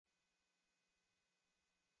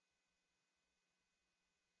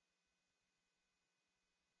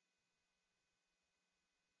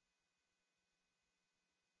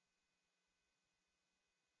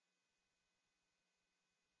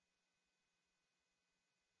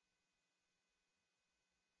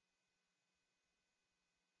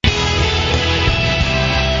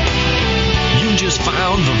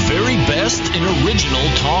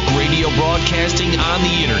on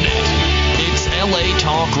the internet. It's LA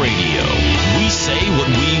Talk Radio. We say what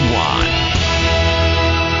we want.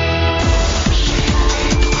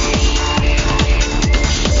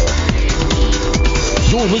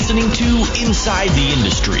 You're listening to Inside the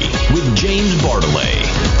Industry with James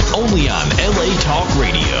Bartolet, only on LA Talk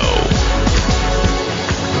Radio.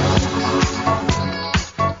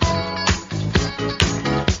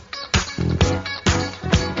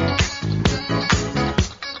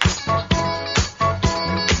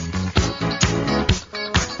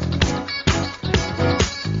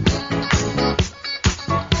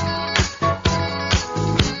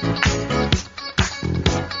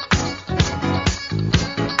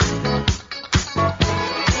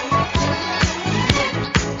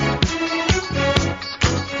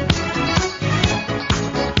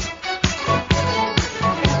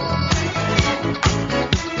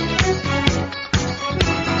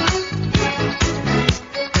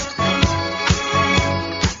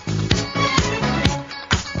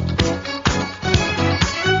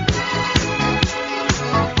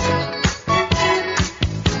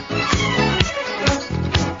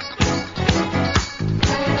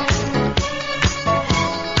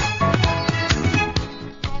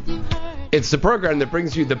 It's the program that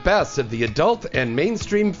brings you the best of the adult and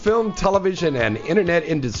mainstream film, television, and internet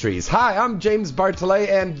industries. Hi, I'm James Bartolet,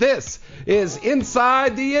 and this is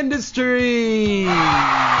Inside the Industry. Yes.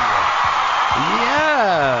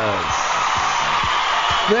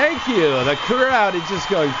 Thank you. The crowd is just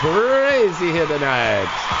going crazy here tonight.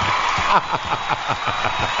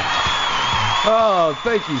 Oh,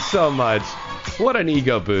 thank you so much. What an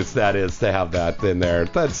ego boost that is to have that in there.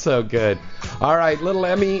 That's so good. All right, little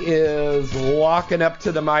Emmy is walking up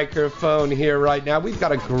to the microphone here right now. We've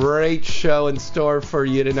got a great show in store for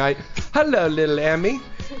you tonight. Hello, little Emmy.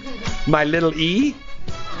 My little E.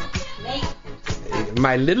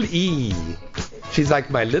 My little E. She's like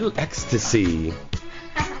my little ecstasy.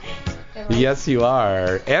 Yes, you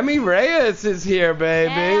are. Emmy Reyes is here,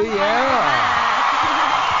 baby. Yeah.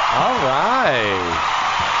 All right.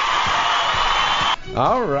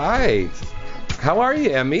 All right. How are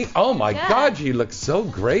you, Emmy? Oh, my God, you look so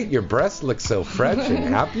great. Your breasts look so fresh and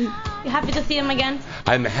happy. You happy to see him again?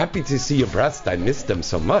 I'm happy to see your breasts. I missed them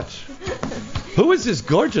so much. Who is this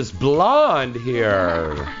gorgeous blonde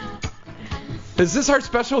here? Is this our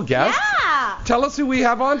special guest? Yeah. Tell us who we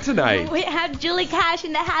have on tonight. We have Julie Cash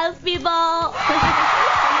in the house, people.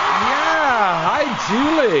 Yeah. Hi,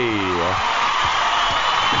 Julie.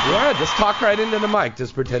 Yeah, just talk right into the mic.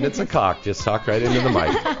 Just pretend it's a cock. Just talk right into the mic.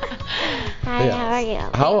 Hi, Yeah. how are you?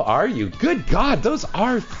 How are you? Good God, those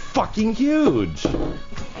are fucking huge.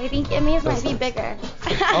 I think Emmy's might be bigger.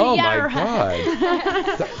 Oh, Yeah, my right.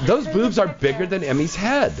 God. Those boobs are bigger than Emmy's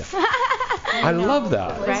head. I love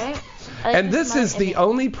that. Right? And this is the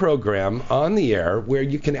only program on the air where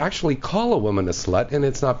you can actually call a woman a slut and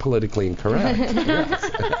it's not politically incorrect.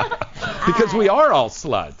 Yes. Because we are all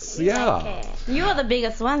sluts. Yeah. Okay. You are the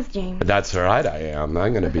biggest ones, James. That's right, I am.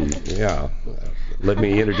 I'm going to be, yeah. Let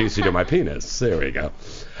me introduce you to my penis. There we go.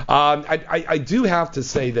 I do have to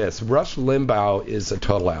say this. Rush Limbaugh is a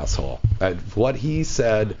total asshole. What he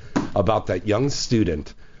said about that young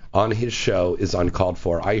student on his show is uncalled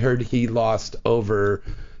for. I heard he lost over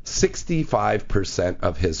 65%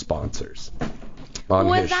 of his sponsors on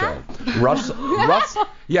Who his is that? show. Russ,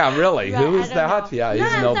 yeah, really. Who is I don't that? know. Yeah, he's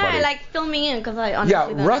No, nobody. sorry, like fill me in because I honestly Yeah,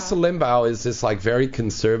 don't Russ know. Limbaugh is this like very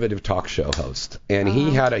conservative talk show host, and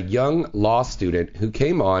he had a young law student who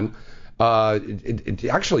came on.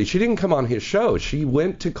 Actually, she didn't come on his show. She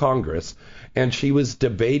went to Congress, and she was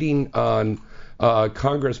debating on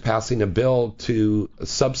Congress passing a bill to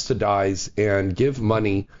subsidize and give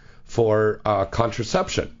money for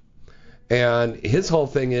contraception. And his whole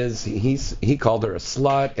thing is he called her a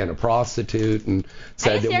slut and a prostitute and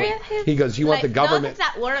said, Are you serious? he goes, you want the government? Those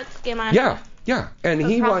that words came out. Yeah, yeah. And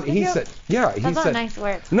he prostitute? said, yeah, he That's not said, a nice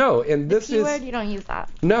word. no, and this The keyword, is, you don't use that.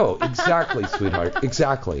 no, exactly, sweetheart,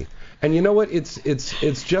 exactly. And you know what? It's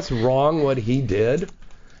just wrong what he did.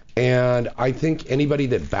 And I think anybody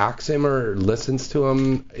that backs him or listens to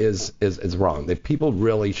him is wrong. That people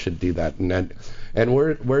really should do that. And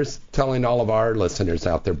we're telling all of our listeners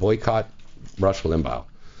out there, boycott Rush Limbaugh,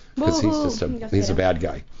 because he's a bad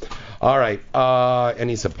guy. All right, and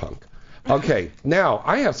he's a punk. Okay, now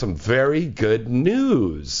I have some very good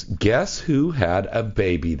news. Guess who had a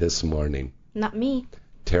baby this morning? Not me.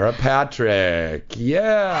 Tara Patrick. Yeah.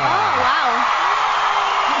 Oh,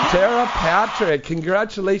 wow. Tara Patrick.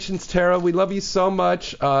 Congratulations, Tara. We love you so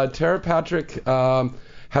much. Tara Patrick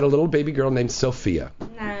had a little baby girl named Sophia.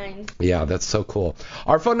 Nice. Yeah, that's so cool.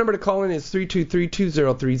 Our phone number to call in is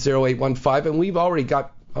 323-203-0815, and we've already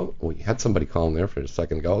got Oh, we had somebody calling there for a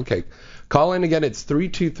second ago. Okay. Call in again. It's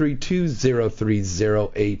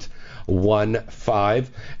 323-203-0815.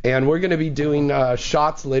 And we're going to be doing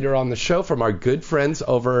shots later on the show from our good friends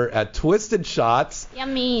over at Twisted Shots.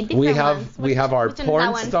 Yummy. We Different have ones. our Which one's that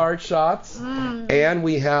porn one? star shots, and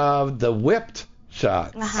we have the whipped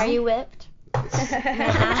shots. Are you whipped?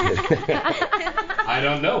 I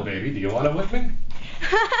don't know, baby. Do you want to whip me?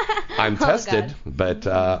 I'm tested, but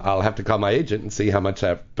I'll have to call my agent and see how much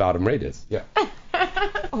that bottom rate is. Yeah.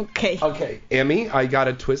 Okay. Okay, Emmy, I got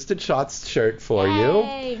a Twisted Shots shirt for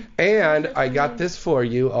Yay. you, and I got this for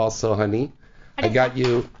you also, honey. I got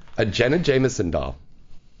you a Jenna Jameson doll.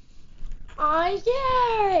 Oh,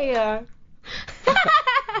 yay!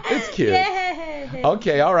 It's cute. Yay.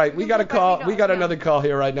 Okay, all right. We got a call. doll, We got yeah. another call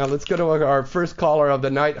here right now. Let's go to our first caller of the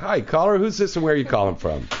night. Hi, caller. Who's this and where are you calling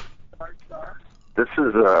from? This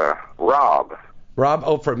is Rob. Rob,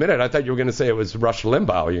 oh, for a minute, I thought you were going to say it was Rush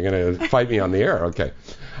Limbaugh. You're going to fight me on the air. Okay.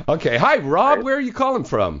 Okay. Hi, Rob. Where are you calling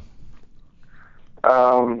from?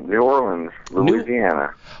 New Orleans,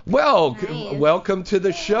 Louisiana. Well, Nice. welcome to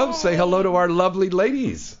the show. Say hello to our lovely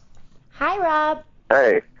ladies. Hi, Rob.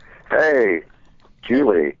 Hey,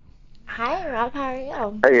 Julie. Hi, Rob. How are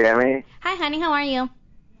you? Hey, Emmy. Hi, honey. How are you?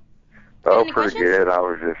 Oh, Any pretty questions? good. I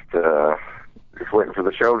was just waiting for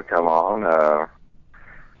the show to come on.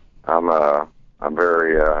 I'm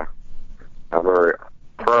very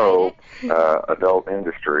pro adult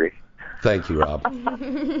industry. Thank you, Rob. Do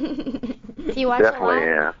you watch Definitely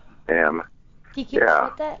a lot? am. Do you keep Yeah.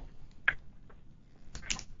 up with it?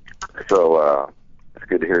 So it's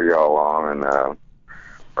good to hear y'all on, and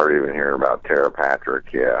or even hear about Tara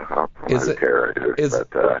Patrick. Yeah, I don't know Is who it- Tara is, is-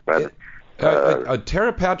 but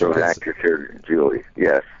Tara Patrick the is, actress here, Julie.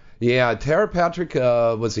 Yes. yeah, Tara Patrick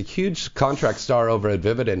was a huge contract star over at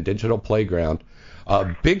Vivid and Digital Playground.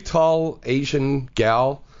 Big, tall Asian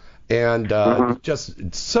gal, and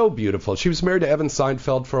just so beautiful. She was married to Evan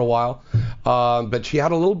Seinfeld for a while, but she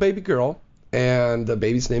had a little baby girl, and the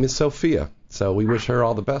baby's name is Sophia. So we wish her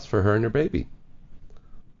all the best for her and her baby.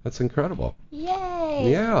 That's incredible. Yay!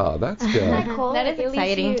 Yeah, that's Isn't that good. cool? That is Like, at least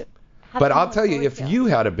exciting. you have But I'll something tell to you, look if forward you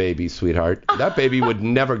had a baby, sweetheart, that baby would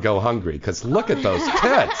never go hungry. Because look at those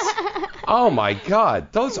tits. Oh, my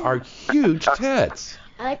God. Those are huge tits. to.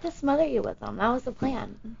 I like to smother you with them. That was the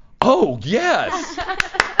plan. Oh, yes.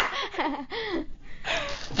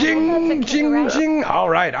 Jing, jing, jing. All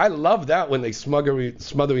right. I love that when they smother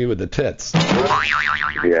me with the tits.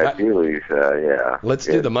 Yeah, Julie's, yeah. Let's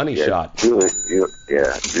do Yeah, the money yeah, shot. Julie,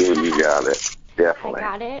 Julie, you got it. I Definitely.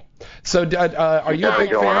 got it. So, are you a What's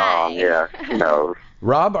big going fan? on? Yeah, she knows.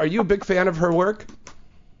 Rob, are you a big fan of her work?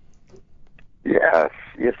 Yes,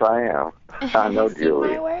 I am. I know You see Julie.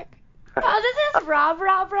 my work? Oh, this is Rob.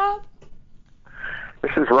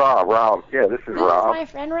 This is Rob. Yeah, this is This is Rob. my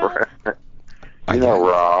friend Rob. You know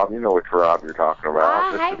Rob. You know which Rob you're talking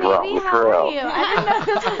about. This Hi, is Rob baby. How Luttrell. are you? I didn't know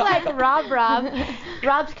this was like Rob.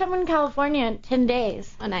 Rob's coming to California in 10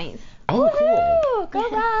 days. Oh, nice. Oh, cool. Woo! Go,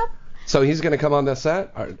 Rob. So he's going to come on the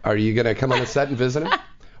set? Are you going to come on the set and visit him?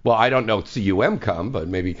 Well, I don't know CUM come, but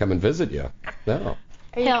maybe come and visit you. No.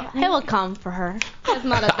 Are you He will come for her. There's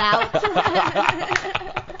not a doubt.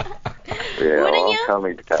 Yeah, Wouldn't well, you? I'm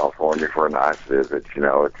coming to California for a nice visit. You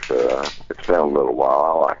know, it's been a little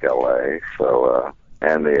while. I like LA, so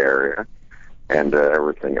and the area, and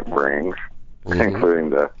everything it brings, including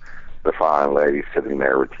the fine lady sitting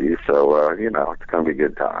there with you. So you know, it's gonna be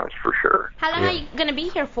good times for sure. How long are you going to be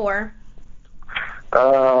here for?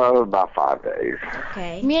 About 5 days.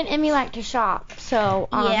 Okay. Me and Emmy like to shop, so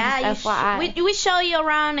Yeah, just FYI. we show you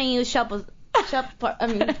around and you shop for, take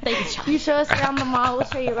a shop. You show us around the mall, we'll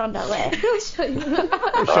show you around LA. We'll show you.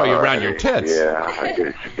 We'll show you around your tits. Yeah, I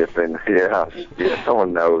guess if they, yeah,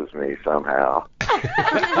 someone knows me somehow.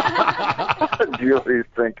 Julie's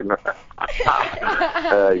thinking.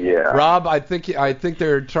 Yeah. Rob, I think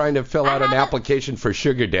they're trying to fill out an application for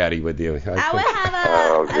sugar daddy with you. I will think- have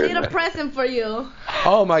Oh, a little goodness. present for you.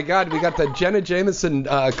 Oh my God, we got the Jenna Jameson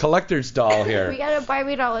collector's doll We here, got a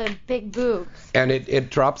Barbie doll with big boobs. and it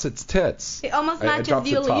drops its tits. It almost It matches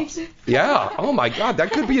drops its Julie's. tops. Yeah. Oh my God,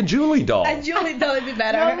 that could be a Julie doll. Julie doll would be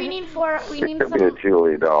better. No, we need Could be a some.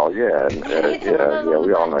 Julie doll, yeah. And, It's one of those yeah,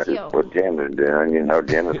 we all know ones that's cute. what Jenna's doing. You know,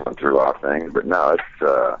 Jenna's went through a lot of things, but no,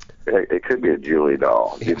 it could be a Julie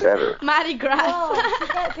doll. It'd be better. Mardi Gras. Oh, she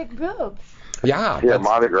got big boobs. Yeah. Yeah, that's-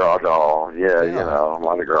 Mardi Gras doll. Yeah, you Yeah. know,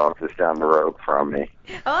 Mardi Gras is just down the road from me.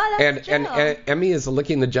 Oh, that's and true. and Emmy is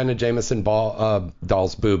licking the Jenna Jameson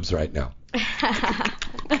doll's boobs right now. Ew,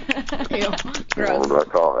 Well, gross.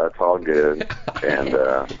 that's all good. And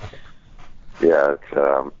yeah,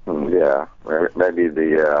 it's maybe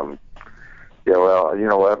the Yeah, well, you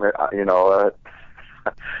know what?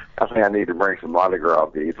 I think I need to bring some Mardi Gras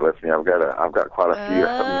beads with me. I've got quite a few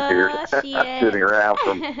of them here sitting around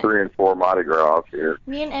from 3 and 4 Mardi Gras here.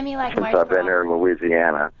 Me and Emmy like since Mardi I've been Gras. here in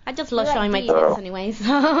Louisiana. I just love You like showing my beads. tits anyways.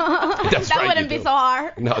 That's That right, wouldn't you be do. so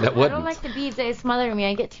hard. No, that I wouldn't. don't like the beads. They smother me.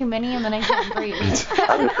 I get too many and then I can't breathe.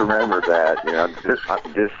 I just remember that, just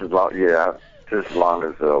as long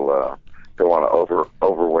as they'll want to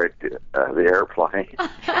overweight the airplane.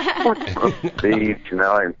 Beads,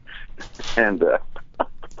 and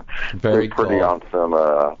Very they're pretty cool. on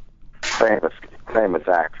some famous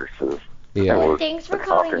actresses. Yeah. that we're Thanks for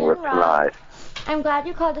calling talking in, with Rob. tonight. I'm glad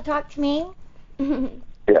you called to talk to me.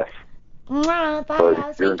 Yes, Mwah, bye, so Rob.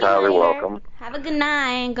 you're See you entirely later. welcome. Have a good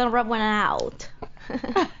night. I'm gonna rub one out.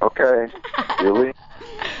 Okay, Julie.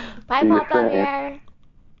 Bye, See you Papa soon. Bear.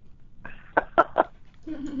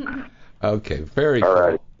 Okay, very All cool.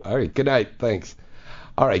 right. All right, good night. Thanks.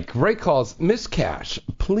 All right, great calls. Miss Cash,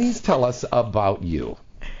 please tell us about you.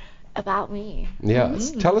 About me.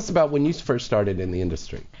 Yes, tell us about when you first started in the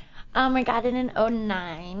industry. I got it in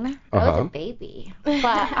 2009. I was Uh-huh. a baby. But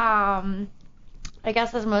I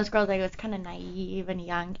guess as most girls, I was kind of naive and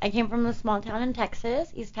young. I came from a small town in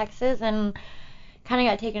Texas, East Texas, and kind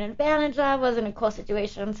of got taken advantage of. Wasn't a cool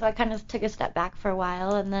situation, so I kind of took a step back for a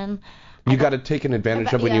while, and then You got it taken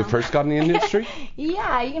advantage of when you Yeah. first got in the industry?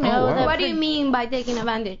 yeah, Oh, wow. the What do you mean by taking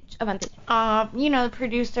advantage?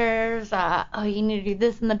 producers, you need to do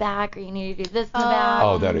this in the back, or you need to do this in the back.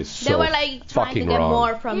 Oh, that is so They were like trying fucking to get wrong.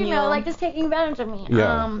 more from you. Like just taking advantage of me.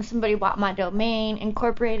 Yeah. Somebody bought my domain,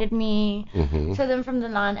 incorporated me. Mhm. So then from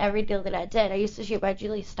then on, every deal that I did, I used to shoot by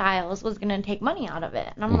Julie Stiles, was going to take money out of it.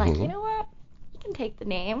 And I'm like, Mhm. you know what? You can take the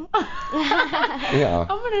name. Yeah.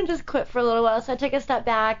 I'm going to just quit for a little while. So I took a step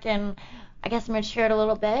back and I guess matured a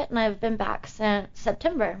little bit. And I've been back since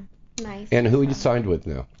September. Nice. And who are you signed with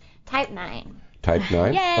now? Type 9. Type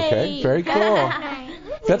 9? Yay. Okay, very cool.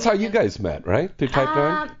 That's how you guys met, right? Through Type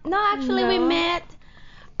 9? No, actually we No. met.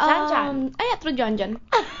 John. Yeah, through John.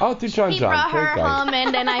 Oh, through John He John. brought her Great guy. home,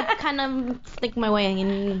 and then I kind of stick my way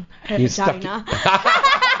in her You stuck vagina.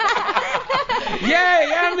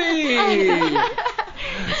 Yay, Emmy!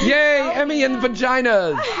 Yay, Emmy and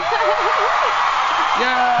vaginas!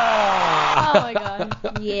 Yeah! Oh my god.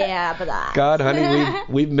 Yeah, but God, honey,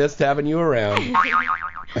 we've missed having you around.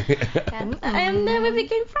 and then we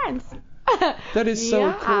became friends. That is so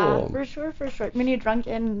Yeah, cool. for sure, for sure. Many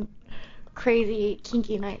drunken, crazy,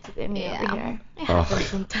 kinky nights with Emmy over here. It Oh. happens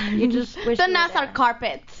sometimes. You just wish So you now were it's our there.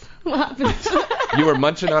 carpets. What happens? You were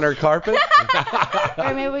munching on her carpet?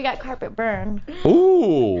 Or maybe we got carpet burn.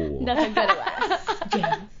 Ooh. That's a good one.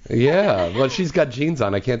 James. Yeah. Well, she's got jeans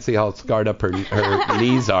on. I can't see how scarred up her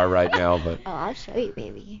knees are right now, but Oh, I'll show you,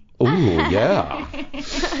 baby. ooh, yeah.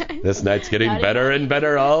 This night's getting better and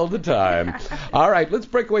better all the time. All right, let's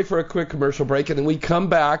break away for a quick commercial break, and then we come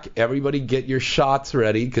back. Everybody get your shots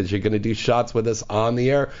ready because you're going to do shots with us on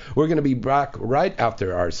the air. We're going to be back right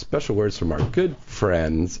after our special words from our good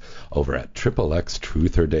friends over at XXX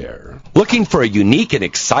Truth or Dare. Looking for a unique and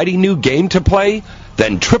exciting new game to play?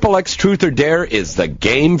 Then XXX Truth or Dare is the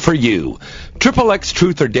game for you. XXX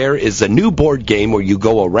Truth or Dare is a new board game where you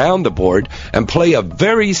go around the board and play a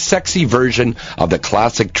very sexy version of the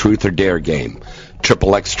classic Truth or Dare game.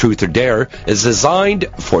 XXX Truth or Dare is designed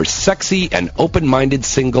for sexy and open-minded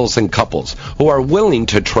singles and couples who are willing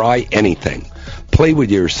to try anything. Play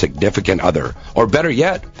with your significant other, or better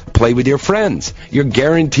yet, play with your friends. You're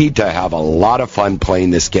guaranteed to have a lot of fun playing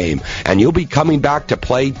this game, and you'll be coming back to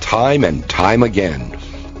play time and time again.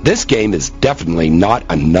 This game is definitely not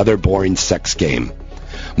another boring sex game.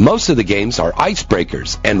 Most of the games are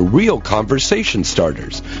icebreakers and real conversation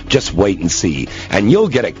starters. Just wait and see, and you'll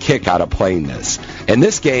get a kick out of playing this. In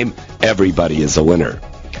this game, everybody is a winner.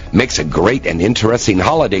 Makes a great and interesting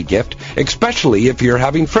holiday gift, especially if you're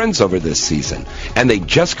having friends over this season. And they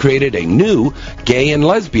just created a new gay and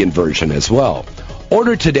lesbian version as well.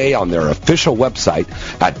 Order today on their official website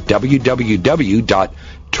at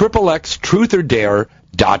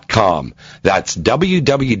www.xxxtruthordare.com. That's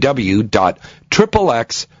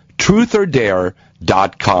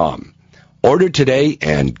www.xxxtruthordare.com. Order today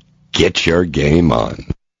and get your game on.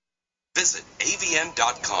 Visit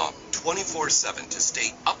avn.com 24/7 to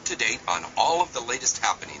stay up to date on all of the latest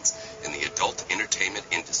happenings in the adult entertainment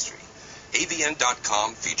industry.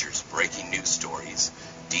 avn.com features breaking news stories,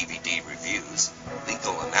 DVD reviews,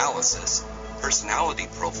 legal analysis, personality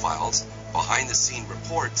profiles, behind-the-scene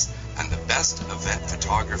reports, and the best event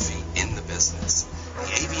photography in the business.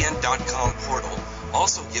 The avn.com portal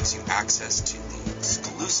also gives you access to the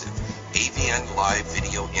exclusive AVN Live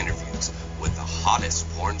video interviews with the hottest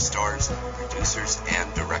porn stars, producers,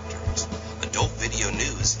 and directors. Adult Video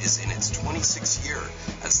News is in its 26th year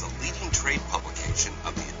as the leading trade publication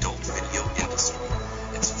of the adult video industry.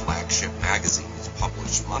 Its flagship magazine is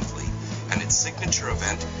published monthly, and its signature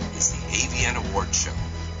event is the AVN Award Show,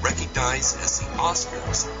 recognized as the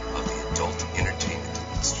Oscars of the adult entertainment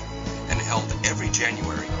industry, and held every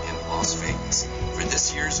January in Las Vegas. For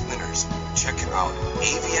this year's winners, check out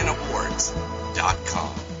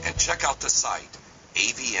avnawards.com and check out the site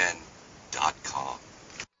avn.com.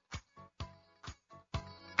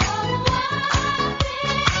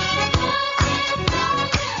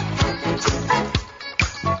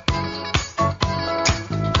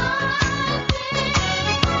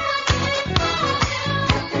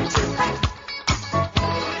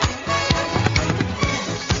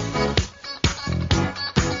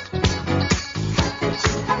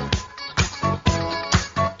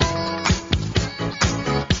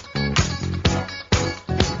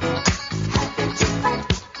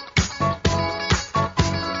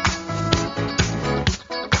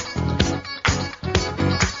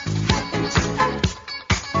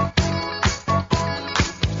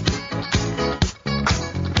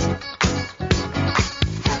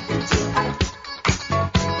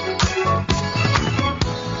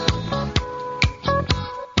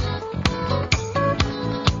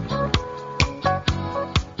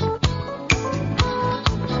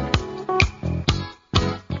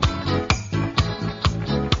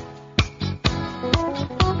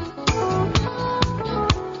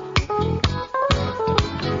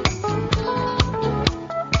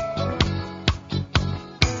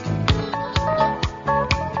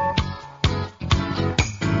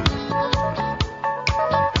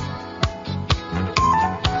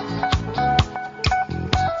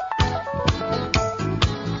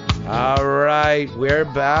 We're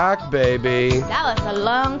back, baby. That was a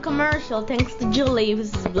long commercial. Thanks to Julie.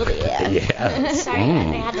 This is really Yes. Sorry,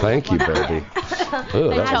 they had to Thank you, baby.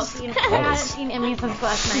 Ooh, I that hadn't was, seen Emmy since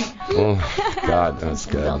last night. oh, God, that's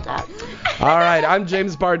good. Built up. All right, I'm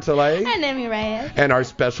James Bartolet. And Emmy Reyes. And our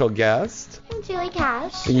special guest. I'm Julie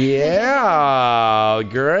Cash. Yeah,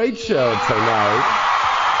 great show tonight.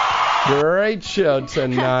 Great show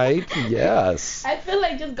tonight. Yes. I feel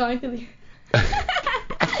like just going to the...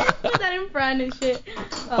 Put that in front and shit.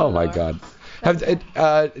 Oh my God. Have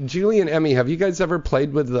Julie and Emmy, have you guys ever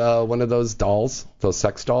played with one of those dolls, those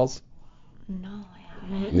sex dolls? No, I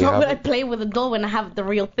haven't. You Why would I haven't? play with a doll when I have the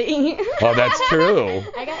real thing? Oh, that's true.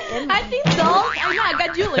 I got in. I think dolls. I know I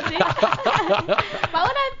got Julie. See? Why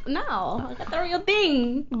would I? No, I got the real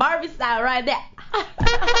thing. Barbie style right there.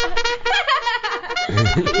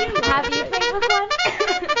 Have you played with one?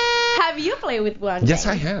 Have you played with one? Yes,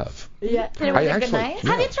 I have. Yeah. Did it I work actually- good night? yeah.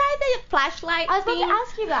 Have you tried the flashlight I was about thing? to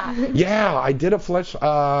ask you that. Yeah, I did a flash.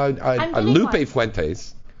 getting Lupe one.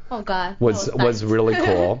 Fuentes Oh God. was That nice. really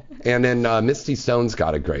cool, and then Misty Stone's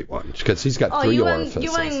got a great one because she's got Oh, three you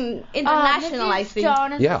orifices. went international, I Mrs. think.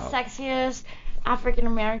 Joan is Yeah. the sexiest African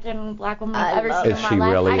American black woman I I've ever love seen her. in my She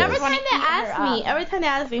life. really I is. just Every wanna time they eat her ask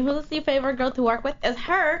me, up. who's your favorite girl to work with, is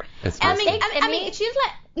her. It's I mean, Misty. I mean, she's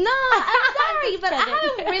like, no, I'm sorry, but I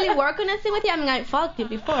haven't really worked on a scene with you. I mean, I fucked you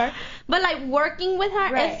before, but like working with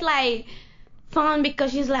her, Right. it's like fun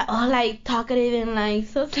because she's like, oh, like talkative and like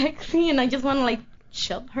so sexy, and I just want to like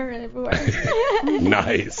shove her everywhere.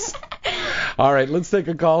 Nice. All right, let's take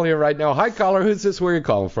a call here right now. Hi, caller. Who's this? Where are you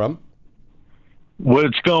calling from?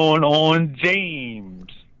 What's going on, James?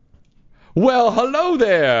 Well, hello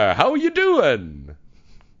there. How are you doing?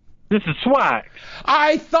 This is Swax.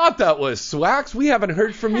 I thought that was Swax. We haven't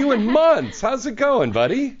heard from you in months. How's it going,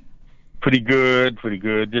 buddy? Pretty good.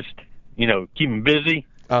 Just, keeping busy.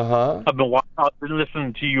 Uh-huh. I've been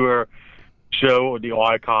listening to your show or the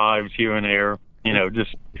archives here and there.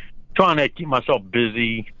 Just trying to keep myself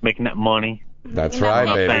busy, making that money. That's You know, right,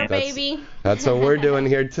 hey, baby. baby. That's what we're doing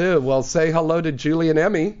here, too. Well, say hello to Julie and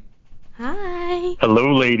Emmy. Hi.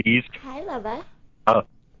 Hello, ladies. Hi, lover.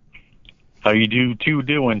 How you two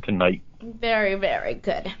doing tonight? Very, very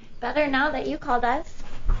good. Better now that you called us.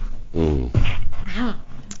 Mm.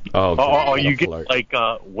 Oh, Are God, you a getting flirt. like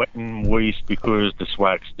wet and moist because the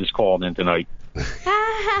Swax just called in tonight?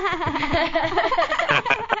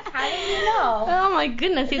 How do you know? Oh my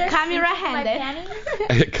goodness, he's caught me My right-handed.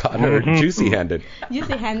 panties? It got her juicy-handed.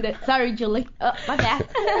 Juicy-handed. Sorry, Julie. Oh, my bad.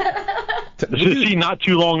 See, not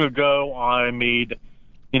too long ago, I made,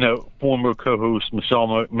 former co-host Michelle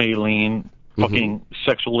Maylene fucking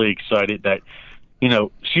sexually excited that,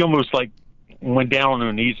 she almost like went down on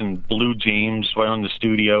her knees and blew James right on the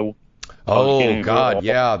studio. Oh God,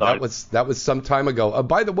 yeah, that was some time ago.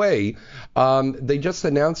 By the way, they just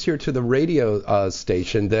announced here to the radio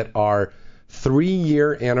station that our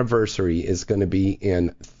 3-year anniversary is going to be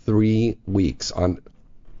in 3 weeks on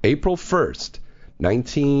April 1st,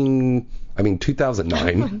 2009.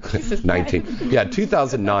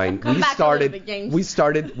 2009. We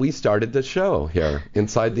started the show here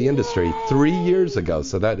inside the industry 3 years ago.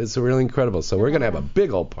 So that is really incredible. So we're going to have a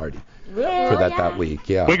big old party for that week.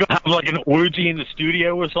 Yeah. We're going to have like an orgy in the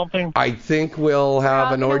studio or something? I think we'll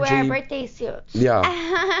have an orgy. Wear birthday suits. Yeah.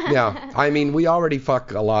 Yeah. I mean, we already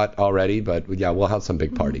fuck a lot already, but yeah, we'll have some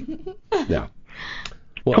big party. Yeah.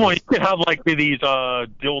 Well, come on, you could have like these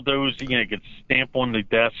dildos, get stamped on the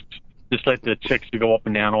desks. Just let the chicks go up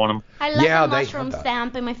and down on them. I love the mushroom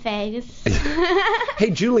stamp in my face. Hey,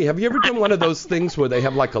 Julie, have you ever done one of those things where they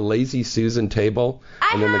have like a lazy Susan table,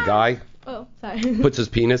 and then the guy puts his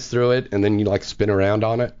penis through it, and then you like spin around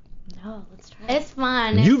on it? No, let's try. It's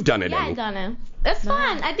fun. You've done it, Yeah, Amy. I've done it. It's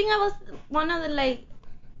fun. I think I was one of the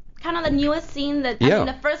kind of the newest scene that, I mean,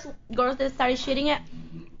 the first girls that started shooting it,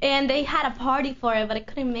 and they had a party for it, but I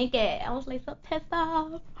couldn't make it. I was like so pissed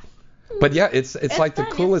off. But yeah, it's like the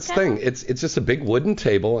fun. coolest thing. It's just a big wooden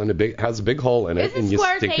table and has a big hole in it, It's a and you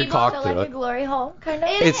square stick your table, cock So through like a it. glory hole, kind of.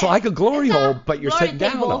 It's like a glory It's a hole, but you're glory sitting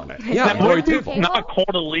down table. on it. Yeah, Now, glory wouldn't you table. not call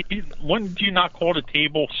it wouldn't you not call the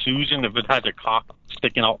table Susan if it has a cock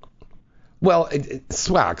sticking out? Well,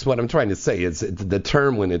 swax. What I'm trying to say is the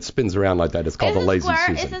term when it spins around like that is called a lazy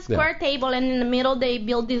Susan. It's a square table, and in the middle they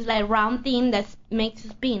build this round thing that makes a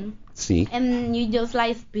spin. See? And you just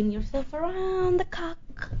spin yourself around the cock.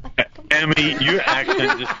 Emmy, your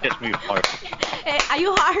accent just hits me hard. Are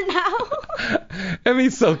you hard now?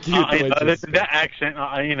 Emmy's so cute. That accent,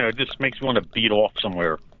 just makes me want to beat off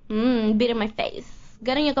somewhere. Beat in my face.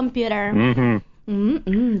 Get on your computer.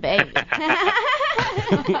 Baby.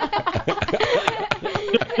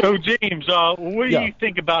 So, James, what do you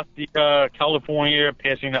think about the California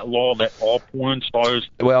passing that law that all porn stars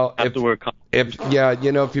have to wear condoms?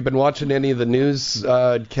 If you've been watching any of the news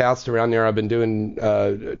cast around there, I've been doing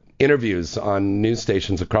interviews on news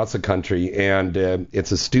stations across the country, and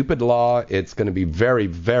it's a stupid law. It's going to be very,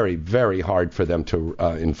 very, very hard for them to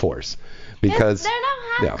enforce. Because they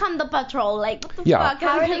don't have condom patrol. What the fuck?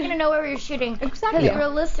 How are they going to know where you're shooting? Exactly. Because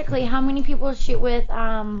realistically, how many people shoot with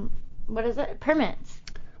permits?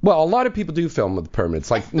 Well, a lot of people do film with permits.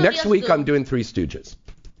 Like next week, I'm doing Three Stooges.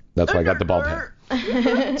 That's why I got the bald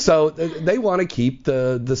head. So they want to keep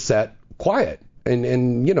the set quiet.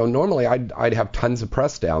 And normally I'd have tons of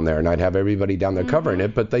press down there, and I'd have everybody down there covering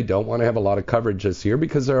it, but they don't want to have a lot of coverage this year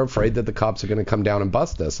because they're afraid that the cops are going to come down and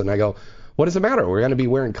bust us. And I go, what does it matter? We're going to be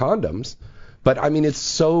wearing condoms. But, I mean, it's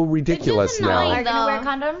so ridiculous now. Are you going to wear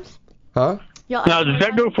condoms? Huh? Now, does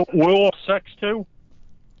that go for oral sex, too?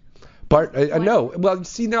 Bart, no. Well,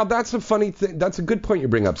 see, now that's a funny thing. That's a good point you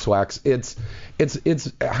bring up, Swax. It's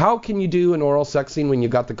how can you do an oral sex scene when you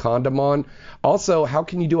got the condom on? Also, how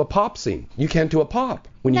can you do a pop scene? You can't do a pop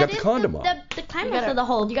when you got the condom on. The climax of the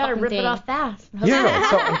whole You got to rip thing. it off fast. Yeah.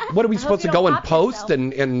 So what are we supposed to you go don't and pop post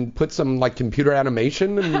yourself. and put some computer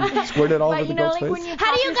animation and squirt it all over the girl's face? When you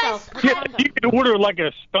How do you guys? You could order like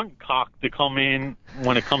a stunt cock to come in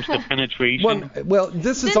when it comes to penetration. Well,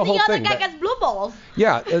 this is Then the whole the other thing. guy gets blue balls.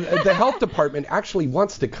 Yeah, the health department actually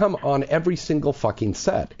wants to come on every single fucking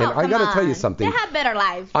set. And I got to tell you something. They have better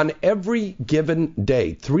lives. On every given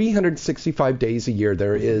day, 365 days a year,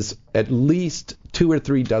 there is at least 2 or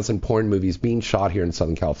 3 dozen porn movies being shot here in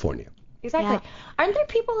Southern California. Exactly. Aren't there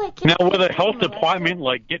people Now, will the health department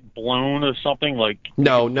get blown or something?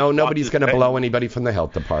 No, nobody's going to blow anybody from the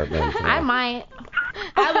health department. I might.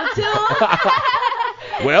 I would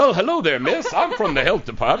too. Well, hello there, miss. I'm from the health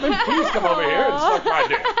department. Please come over here and suck my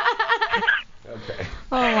dick. Okay.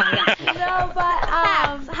 Oh my god. No, but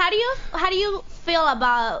How do you feel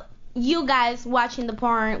about you guys watching the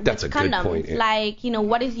porn That's with a good condoms? point, yeah.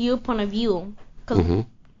 What is your point of view? Because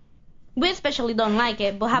we especially don't like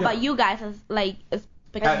it. But how about you guys as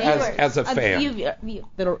spectators? As a fan. Viewer.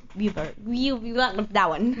 That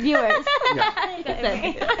one. Viewers.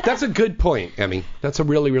 That's a good point, Emmy. That's a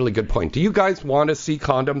really, really good point. Do you guys want to see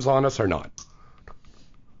condoms on us or not?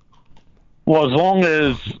 Well, as long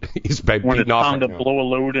as He's when it's beating off time to right now. blow a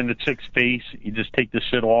load in the chick's face, you just take the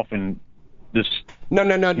shit off and just... No.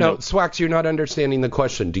 Swax, you're not understanding the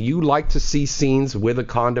question. Do you like to see scenes with a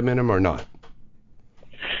condom in them or not?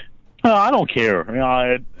 I don't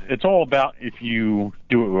care. It's all about if you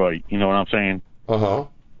do it right. You know what I'm saying? Uh-huh.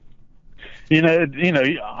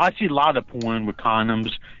 I see a lot of porn with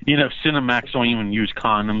condoms. Cinemax don't even use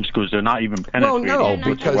condoms because they're not even penetrating. Well, no,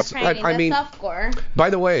 because I mean, softcore. by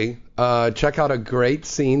the way, check out a great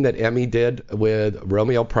scene that Emmy did with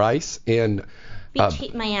Romeo Price in Beach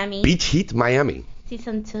Heat Miami. Beach Heat Miami.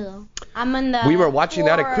 season 2. I'm in the We were watching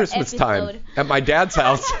that at Christmas episode. time at my dad's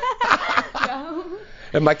house.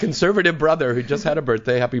 And my conservative brother, who just had a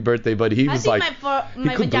birthday, happy birthday, but he was like,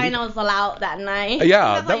 my vagina was all out that night.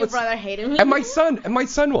 Yeah, That's why your brother hated me. And my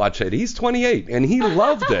son watched it. He's 28, and he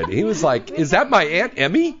loved it. He was like, "Is that my Aunt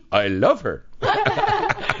Emmy? I love her."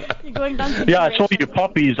 You're going down to Yeah, I saw your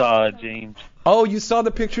puppies, James. Oh, you saw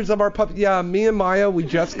the pictures of our puppies? Yeah, me and Maya, we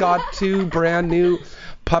just got 2 brand new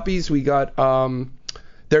puppies. We got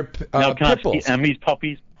they're Now, can I pit bulls. see Emmy's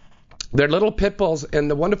puppies? They're little pit bulls,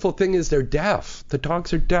 and the wonderful thing is they're deaf. The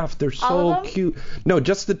dogs are deaf. They're All so of them? cute. No,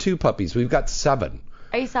 just the 2 puppies. We've got 7.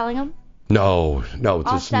 Are you selling them? No,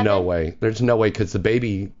 there's 7? no way. There's no way because the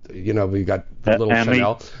baby, we got the little Emmy?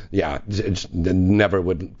 Chanel. Yeah, never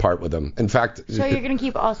would part with them. In fact. So you're going to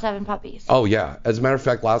keep all 7 puppies? Oh, yeah. As a matter of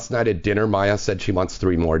fact, last night at dinner, Maya said she wants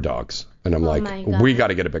 3 more dogs. And I'm my like, God. we got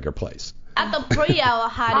to get a bigger place. At the pre-hour,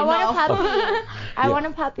 I want a puppy. I want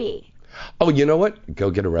a puppy. Oh, you know what?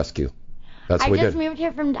 Go get a rescue. That's I what we just did. moved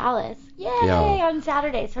here from Dallas. Yay, Yeah. on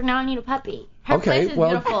Saturday. So now I need a puppy. Her Okay, place is well-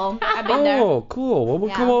 beautiful. I've been there. Oh, cool. Well, we'll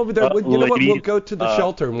Yeah. come over there. You know what? We'll Ladies, go to the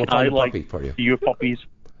shelter and we'll find a I like puppy for you. your puppies.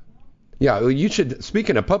 Yeah, well, you should.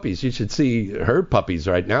 Speaking of puppies, you should see her puppies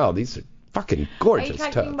right now. These are fucking Are you gorgeous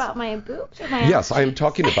talking toads. about my boobs or my Yes, I am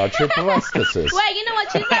talking about your breastises. Wait, you know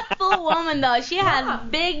what? She's a full woman though. She has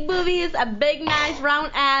big boobies, a big, nice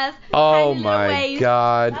round ass. Oh tiny little my waist.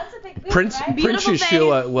 God. That's a big boob, Prince right? Prince Beautiful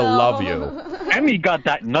Yeshua face, will so- love you. Emmy got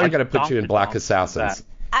that nice. I gotta put you in Dr. Black Tom Assassins.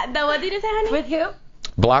 What did you say, honey? With who?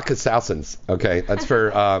 Black Assassins. Okay, that's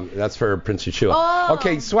for Prince Yeshua. Oh.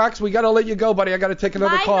 Okay, Swax, we gotta let you go, buddy. I gotta take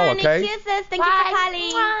another Bye, call. honey. Okay. Kisses. Thank Bye. you for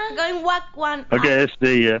calling. Mwah. Going walk one. Okay,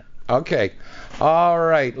 see ya. Okay. All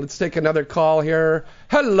right. Let's take another call here.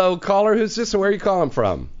 Hello, caller. Who's this and where are you calling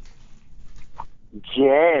from?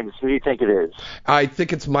 James, who do you think it is? I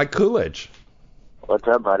think it's Mike Coolidge. What's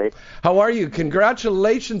up, buddy? How are you?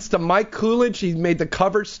 Congratulations to Mike Coolidge. He made the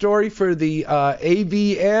cover story for the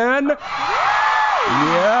AVN.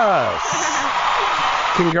 Yes.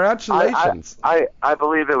 Congratulations. I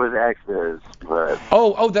believe it was X's, but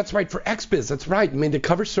Oh, that's right, for XBiz. That's right. You made the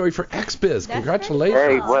cover story for XBiz. Congratulations.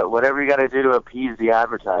 hey, whatever you got to do to appease the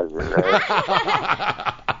advertisers,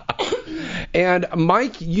 right? And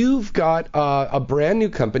Mike, you've got a brand new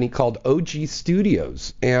company called OG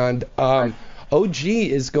Studios, and OG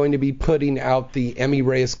is going to be putting out the Emmy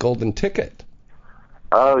Reyes Golden Ticket.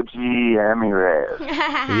 Oh, gee, Emmy Reyes.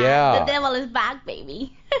 Yeah. The devil is back,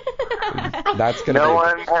 baby. That's gonna No be.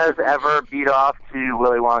 one has ever beat off to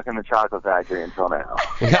Willy Wonka and the Chocolate Factory until now.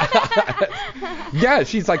 Yeah,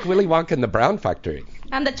 she's like Willy Wonka in the Brown Factory.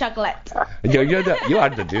 And the chocolate. You are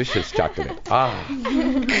the delicious chocolate. Ah,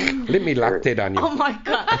 let me lactate on you. Oh my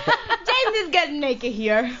god. James is getting naked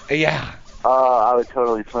here. Yeah. I would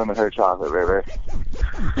totally swim in her chocolate river.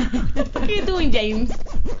 What are you doing, James?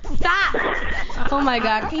 Stop! Oh my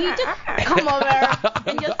god. Can you just come over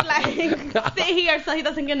and just like stay here so he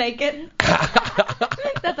doesn't get naked?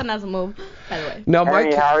 That's a nice move, by the way. No, Mike.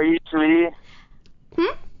 Emmy, how are you, sweetie?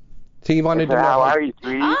 So you wanted to know How are you,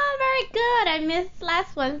 sweetie? Oh, I'm very good. I missed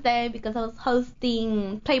last Wednesday because I was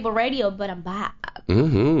hosting Playboy Radio, but I'm back.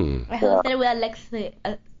 Mm-hmm. I hosted it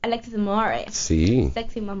with Alexis Amore. See.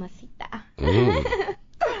 Sexy mamacita. Mm.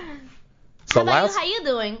 How So about you? last. How you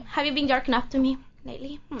doing? Have you been jerking off to me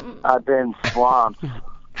lately? I've been swamped.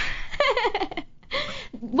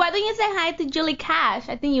 Why don't you say hi to Julie Cash?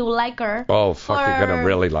 I think you will like her. Oh fuck, you're gonna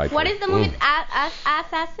really like What her. is the movie?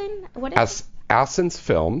 Assassin? What is it? Assens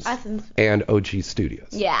Films Assens. and OG Studios.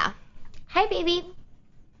 Yeah. Hi, baby.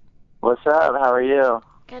 What's up? How are you?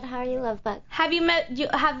 Good. How are you, love bug? Have you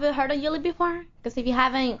heard of Julie before? Because if you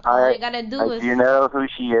haven't, all you gotta do is. Do you know who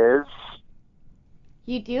she is?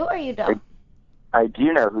 You do or you don't? I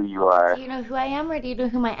do know who you are. Do you know who I am or do you know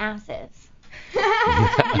who my ass is?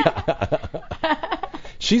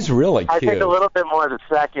 She's really I cute. think a little bit more the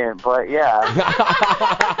second, but yeah.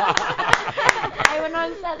 I went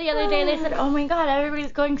on set the other day. They said, "Oh my God,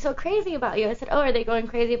 everybody's going so crazy about you." I said, "Oh, are they going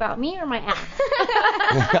crazy about me or my ass?"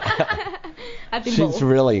 I think She's both.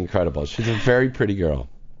 really incredible. She's a very pretty girl.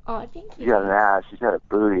 Oh, thank She's you. got an ass. She's got a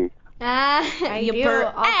booty. You do,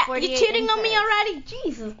 per- all 48 you're cheating on me inches. already?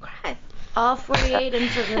 Jesus Christ. All 48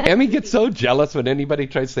 inches. Of Emmy gets so jealous when anybody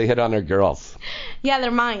tries to hit on her girls. Yeah, they're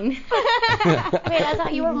mine. Wait, I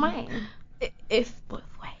thought you were mine. It's both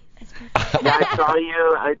ways. Yeah, I saw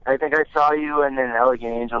you. I think I saw you in an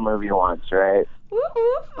Elegant Angel movie once, right? Woo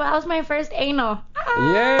woo. That was my first anal.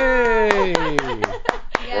 Yay!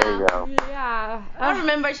 There you go. Yeah. I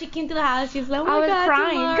remember she came to the house. She's like, oh I my was God,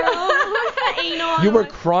 crying. tomorrow. anal. You were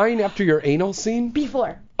crying after your anal scene?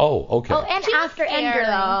 Before. Oh, okay. Oh, and after and during.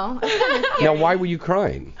 Now, why were you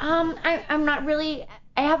crying? I'm not really.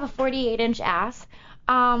 I have a 48-inch ass.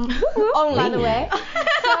 By the way.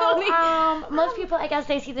 So, most people, I guess,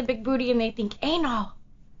 they see the big booty and they think anal,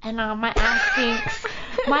 and my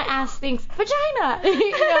ass thinks vagina.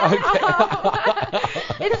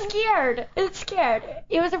 It's scared.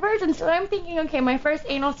 It was a virgin, so I'm thinking, okay, my first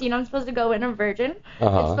anal scene, I'm supposed to go in a virgin.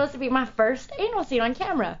 It's supposed to be my first anal scene on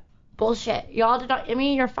camera. Bullshit. Y'all did not. I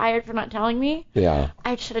mean, you're fired for not telling me. Yeah.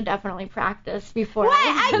 I should have definitely practiced before. What?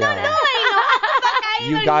 I don't know anal.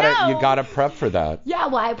 You gotta prep for that. Yeah,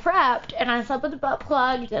 well, I prepped and I slept with a butt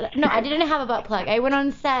plug. No, I didn't have a butt plug. I went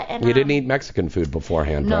on set and you didn't eat Mexican food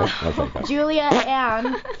beforehand, no. right? Okay. Julia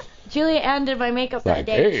Ann did my makeup that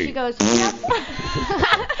day. Hey. She goes,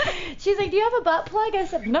 she's like, do you have a butt plug? I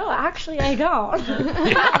said, no, actually I don't.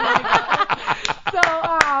 So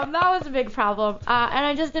that was a big problem. And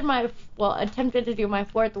I just did attempted to do my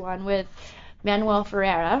fourth one with Manuel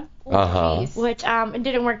Ferreira, which it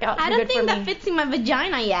didn't work out. I don't think that fits in my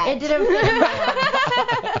vagina yet. It didn't fit.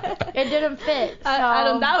 It didn't fit. So. I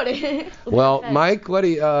don't doubt it. Well, Mike, what do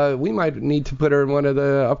you, we might need to put her in one of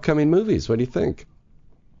the upcoming movies. What do you think?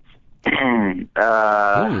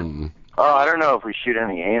 Oh, I don't know if we shoot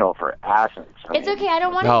any anal for Athens. It's okay. I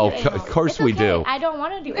don't want to do anal. Of course we do. I don't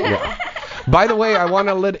want to do anal. Yeah. By the way, I want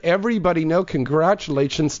to let everybody know,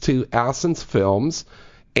 congratulations to Assens Films.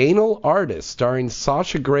 Anal Artist, starring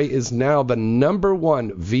Sasha Grey, is now the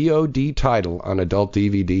 #1 VOD title on Adult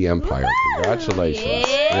DVD Empire. Congratulations.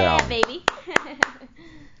 Yeah, baby.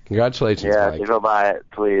 Congratulations, Mike. Yeah, go buy it,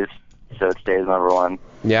 please, so it stays #1.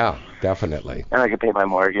 Yeah, definitely. And I can pay my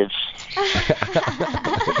mortgage.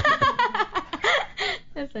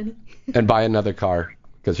 That's funny. And buy another car,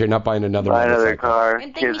 because you're not buying another one. Buy another car.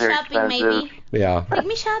 And take me shopping, maybe. Yeah. Take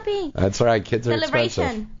me shopping. That's right. Kids are Celebration.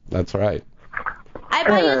 expensive. That's right. I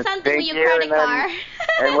buy you something with your credit card.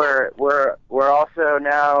 And we're also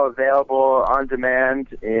now available on demand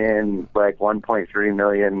in like 1.3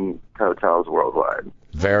 million hotels worldwide.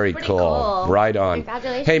 Very cool. Right on.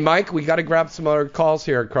 Congratulations. Hey, Mike, we got to grab some other calls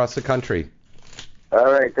here across the country. All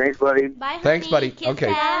right, thanks, buddy. Bye, honey. Thanks, buddy. Kiss Okay.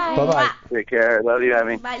 ass. Bye-bye. Take care. Love you,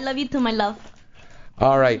 Emmy. Bye. Love you too, my love.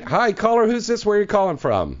 All right. Hi, caller. Who's this? Where are you calling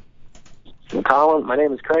from? I'm calling. My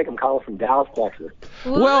name is Craig. I'm calling from Dallas, Texas.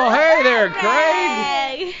 Well, hey there,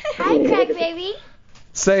 Craig. Hi, Craig, baby.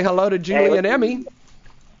 Say hello to Julie and Emmy.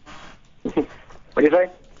 What do you say?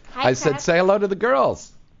 Hi, I said say hello to the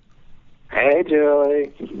girls. Hey,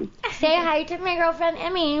 Julie. Say hi to my girlfriend,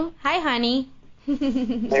 Emmy. Hi, honey.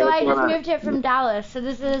 So I just moved here from Dallas. So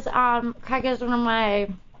this is, Craig is one of my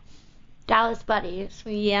Dallas buddies.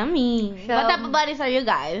 Yummy. So, what type of buddies are you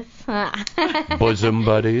guys? Bosom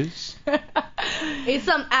buddies. It's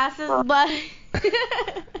some asses buddy.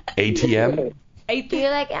 ATM. Do you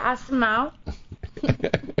like ass them out?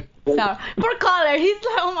 Sorry. Poor caller. He's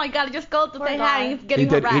like, oh my god, just called to say hi. He's getting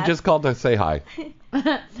harassed. He just called to say hi.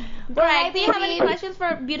 Right. Do you have any questions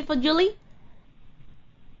for beautiful Julie?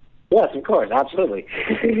 Yes, of course, absolutely.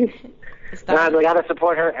 I gotta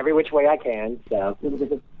support her every which way I can. So.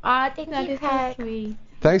 Thank you, Craig. Sweet.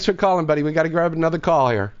 Thanks for calling, buddy. We got to grab another call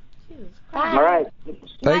here. Bye. All right.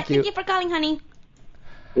 Thank you. Thank you for calling, honey.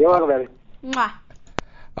 You're welcome, baby. Mwah.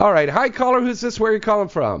 All right. Hi, caller. Who's this? Where are you calling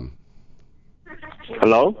from?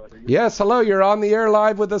 Hello? Yes, hello. You're on the air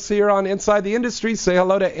live with us here on Inside the Industry. Say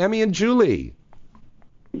hello to Emmy and Julie.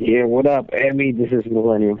 Yeah, what up, Emmy? This is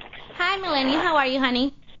Millennium. Hi, Millennium. How are you,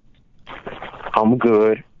 honey? I'm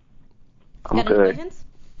good. I'm Got any good. questions?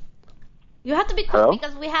 You have to be quick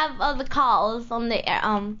because we have other calls on the air.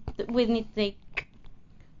 We need to take.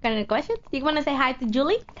 Got any questions? Do you want to say hi to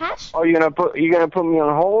Julie, Cash? Oh, you gonna put me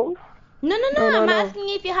on hold? No. I'm asking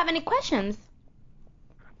if you have any questions.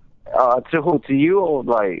 To who? To you or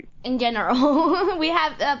like? In general, we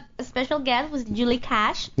have a special guest with Julie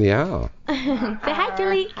Cash. Yeah. Say hi,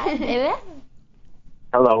 Julie. Hi, baby.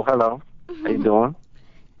 Hello. How you doing?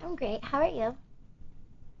 I'm great. How are you?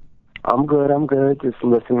 I'm good. Just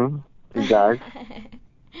listening to you guys.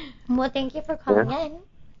 Well, thank you for calling in.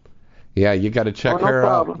 Yeah, you got to check her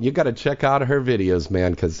problem. out. You got to check out her videos,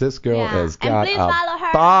 man, because this girl has And got please follow her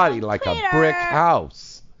a body on like Twitter. a brick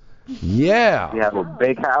house. Yeah. You have a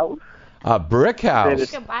big house? A brick house. You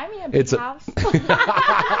can buy me a big house.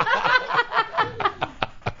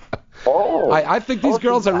 Oh. I think these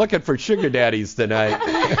girls are looking for sugar daddies tonight.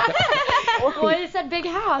 Well, it said big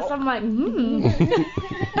house. I'm like,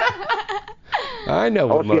 I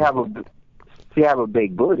know. Oh, she have a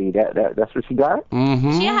big booty. That's what she got?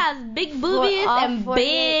 Mm-hmm. She has big boobies and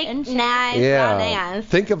big, nice round Yeah. hands.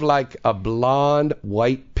 Think of like a blonde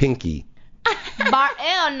white pinky.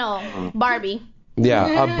 Barbie.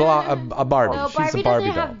 Yeah, a Barbie. No, She's Barbie a Barbie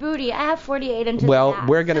doesn't doll. have booty. I have 48 inches. Well, of ass.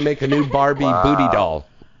 we're gonna make a new Barbie booty doll.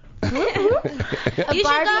 You should go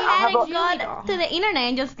ahead and go to the internet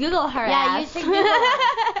and just Google her Yeah, you ass. should Google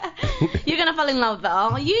her. You're gonna fall in love though.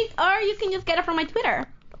 Or you can just get it from my Twitter.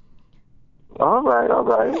 All right.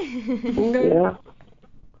 Yeah.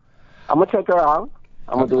 I'm gonna check her out.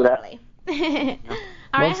 I'm gonna do that.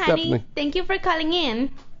 All right, Most honey. definitely. Thank you for calling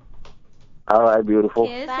in. All right, beautiful.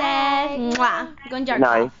 Kisses. Mwah. Go and jerk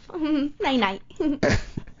Night. off. Night.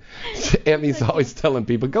 Emmy's always telling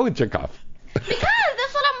people, go and jerk off. Because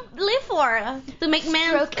that's what I live for. To make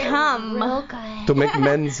men come. Real good. To make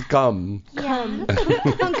men's come. Come.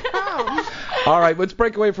 All right, let's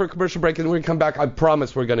break away for a commercial break, and when we come back, I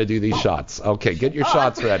promise we're going to do these shots. Okay, get your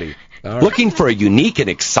shots ready. All right. Looking for a unique and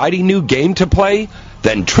exciting new game to play?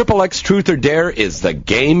 Then XXX Truth or Dare is the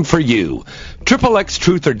game for you. XXX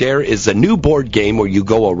Truth or Dare is a new board game where you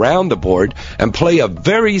go around the board and play a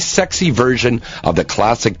very sexy version of the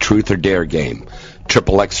classic Truth or Dare game.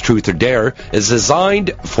 XXX Truth or Dare is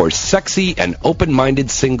designed for sexy and open-minded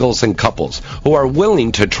singles and couples who are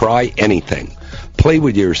willing to try anything. Play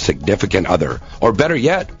with your significant other, or better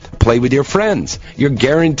yet, play with your friends. You're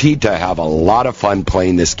guaranteed to have a lot of fun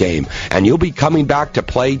playing this game, and you'll be coming back to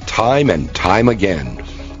play time and time again.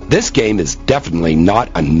 This game is definitely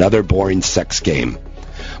not another boring sex game.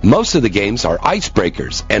 Most of the games are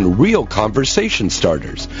icebreakers and real conversation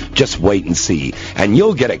starters. Just wait and see, and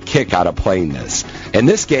you'll get a kick out of playing this. In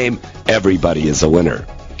this game, everybody is a winner.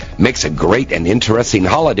 Makes a great and interesting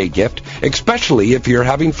holiday gift, especially if you're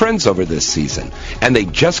having friends over this season. And they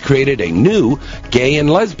just created a new gay and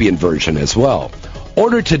lesbian version as well.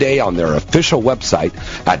 Order today on their official website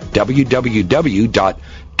at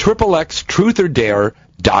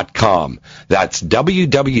www.xxxtruthordare.com. That's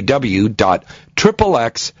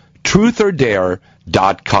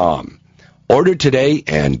www.xxxtruthordare.com. Order today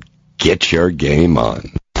and get your game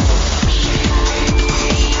on.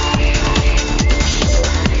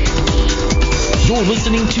 You're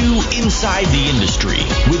listening to Inside the Industry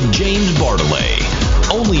with James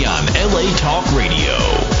Bartolet, only on LA Talk Radio.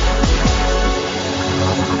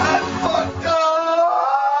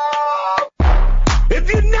 If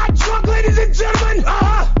you're not drunk, ladies and gentlemen,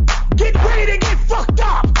 get ready to get fucked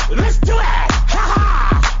up. Let's do it.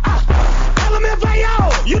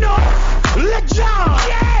 LMFAO, you know, let go.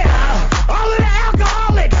 Yeah. All of the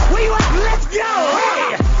alcoholics, where you at? Let's go.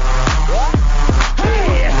 Hey.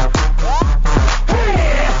 Hey.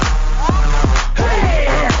 Hey.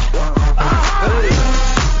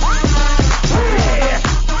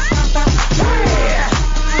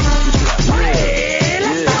 Hey.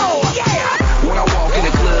 Let's go. Yeah. When I walk in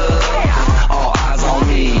the club, all eyes on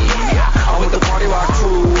me. I'm with the party rock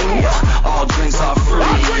crew, all drinks are free. We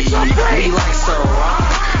like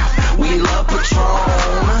Ciroc, we love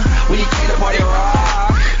Patron, we keep the party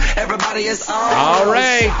rock. Everybody is on. All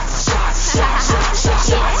right. Shots.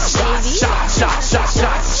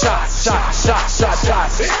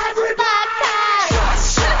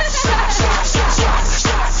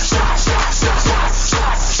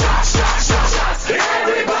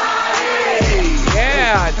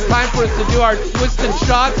 Yeah, it's time for us to do our twisted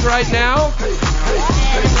shots right now.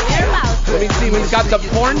 Let me see, we've got the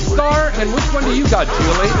porn star, and which one do you got,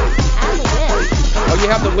 Julie? Oh, you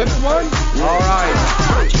have the whipped one? All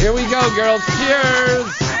right. Here we go, girls.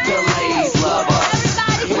 Cheers. The ladies love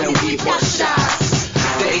us when we pour shots.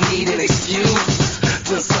 They need an excuse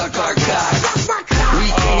to suck our cocks.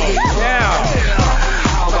 We can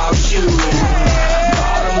how about you?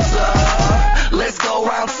 Bottoms up. Let's go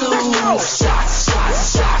round two. Shots,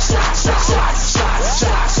 shots, shots, shots, shots, shots, shots,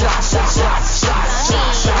 shots, shots, shots, shots, shots,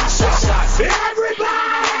 shots, shots, shots, shots. Everybody.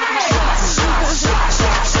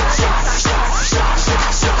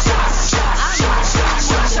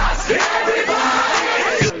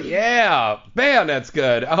 Yeah, man, that's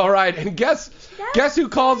good. All right, and guess who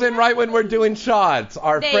calls in right when we're doing shots?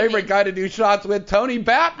 Our favorite guy to do shots with, Tony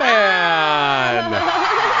Batman.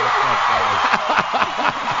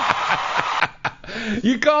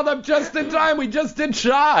 You called up just in time. We just did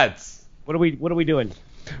shots. What are we doing?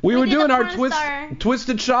 We were doing our Star.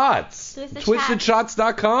 twisted shots.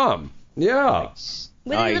 Twistedshots.com. Yeah.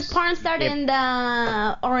 We did the porn star and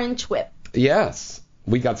the orange whip. Yes.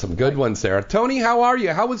 We got some good ones there. Tony, how are you?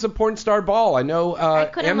 How was the porn star ball? I know I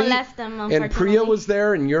couldn't Emmy molest them, and Priya was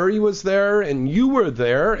there, and Yuri was there, and you were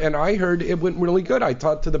there, and I heard it went really good. I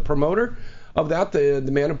talked to the promoter of that, the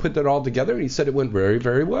man who put that all together, and he said it went very,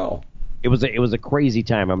 very well. It was a crazy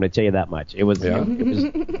time. I'm going to tell you that much. It was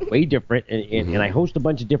way different, and I host a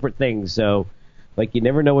bunch of different things. So Like, you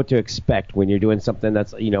never know what to expect when you're doing something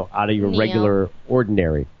that's, out of your regular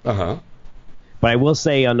ordinary. Uh-huh. But I will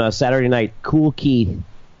say on Saturday night, Kool Keith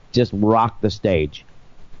just rocked the stage.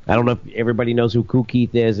 I don't know if everybody knows who Kool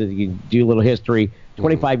Keith is. If you do a little history,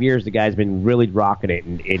 25 years the guy's been really rocking it,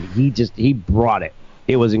 and he brought it.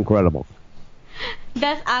 It was incredible.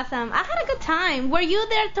 That's awesome. I had a good time. Were you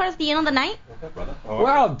there towards the end of the night?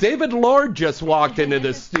 Wow, David Lord just walked into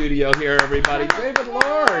the studio here, everybody. David Lord,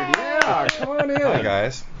 yeah, come on in. Hi,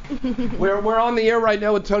 guys. We're on the air right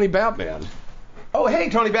now with Tony Batman. Oh, hey,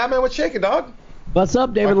 Tony Batman, what's shaking, dog? What's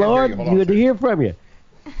up, David Lord? Good to hear from you.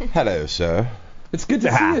 Hello, sir. It's good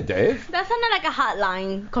to see you, Dave. That sounded like a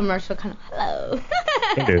hotline commercial, kind of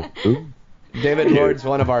hello. David Lord's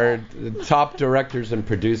one of our top directors and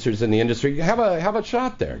producers in the industry. Have a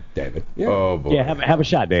shot there, David. Yeah. Oh boy. Yeah, have a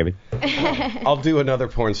shot, David. I'll do another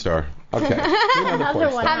porn star. Okay. Another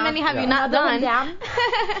one. How many have you not done? Tony,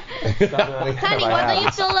 why don't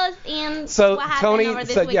you fill us in? So what Tony over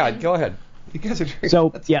this said, weekend? go ahead. You guys are drinking.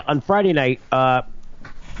 So yeah, on Friday night, I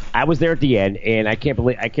was there at the end, and I can't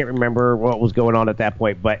remember what was going on at that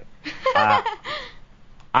point, but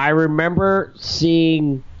I remember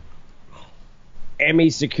seeing Emmy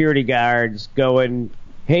security guards going,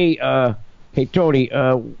 hey Tony,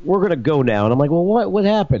 we're gonna go now, and I'm like, well, what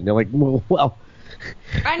happened? They're like, well, all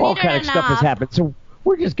kind of stuff has happened, so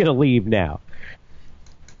we're just gonna leave now.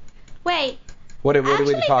 Wait. What are we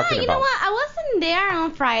talking about? about? You know what? I wasn't there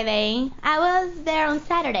on Friday. I was there on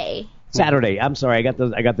Saturday. Saturday. I'm sorry, I got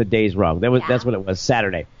the days wrong. That's what it was.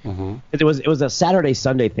 Saturday. Mm-hmm. It was a Saturday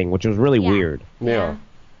Sunday thing, which was really weird. Yeah.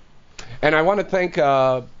 And I want to thank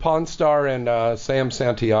Pawn Star and Sam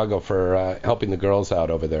Santiago for helping the girls out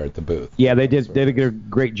over there at the booth. Yeah, they did a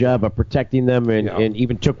great job of protecting them and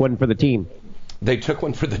even took one for the team. They took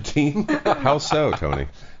one for the team? How so, Tony?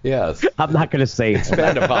 Yes. I'm not going to say.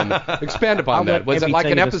 Expand upon that. Was it like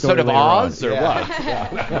an episode of Oz or what?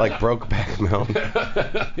 Yeah. Like Brokeback Mountain.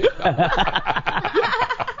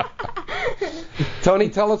 Tony,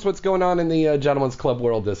 tell us what's going on in the Gentlemen's Club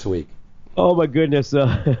world this week. Oh, my goodness.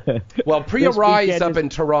 Well, Priya Rai's up in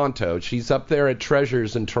Toronto. She's up there at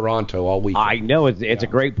Treasures in Toronto all week. I know. It's a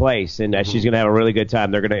great place, and she's going to have a really good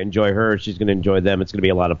time. They're going to enjoy her. She's going to enjoy them. It's going to be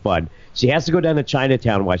a lot of fun. She has to go down to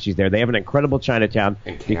Chinatown while she's there. They have an incredible Chinatown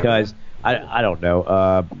because, I don't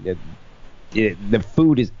know, the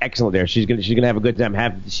food is excellent there. She's gonna have a good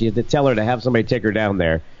time. She had to tell her to have somebody take her down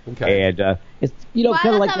there. Okay. And it's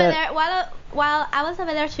kind of like that. While I was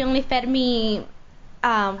over there, she only fed me.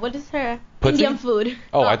 What is her pussy? Indian food?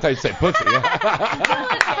 Oh, I thought you said pussy. You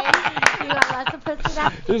got lots of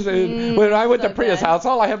pussy now? When I went to Priya's house,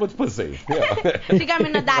 all I had was pussy. Yeah. She got me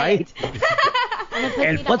on a diet.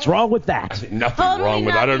 And what's wrong with that? Nothing wrong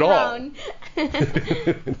with that at all.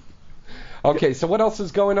 Okay, so what else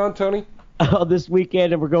is going on, Tony? This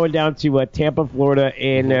weekend, we're going down to Tampa, Florida,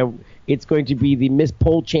 and it's going to be the Miss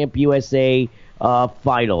Pole Champ USA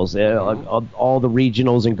finals. All the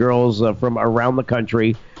regionals and girls from around the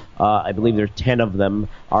country, I believe there's 10 of them,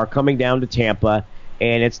 are coming down to Tampa,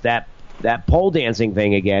 and it's that pole dancing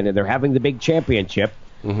thing again, and they're having the big championship.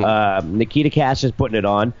 Nikita Cash is putting it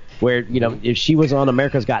on, where, if she was on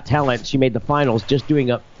America's Got Talent, she made the finals just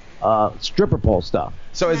doing stripper pole stuff.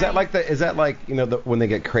 So is that like when they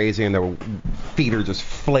get crazy and their feet are just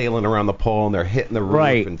flailing around the pole and they're hitting the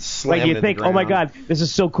roof and slamming you think, oh my God, this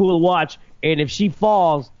is so cool to watch, and if she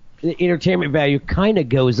falls, the entertainment value kind of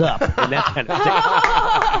goes up, and that kind of thing.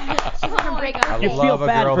 She's gonna break up. You feel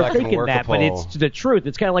bad for thinking that, but it's the truth.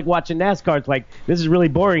 It's kind of like watching NASCAR. It's like, this is really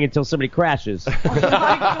boring until somebody crashes. Oh my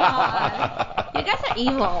God. You guys are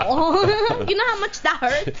evil. You know how much that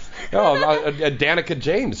hurts? Danica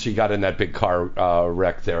James, she got in that big car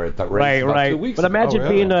wreck there at the race about 2 weeks But ago. imagine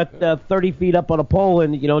being 30 feet up on a pole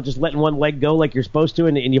and, just letting one leg go like you're supposed to,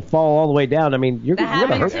 and you fall all the way down. I mean, you're going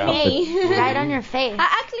to hurt me. Right on your face.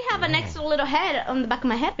 I actually have an extra little head on the back of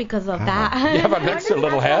my head because of that. You have an extra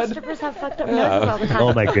little head? Strippers have fucked up noses all the time.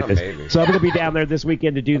 Oh my goodness! So I'm going to be down there this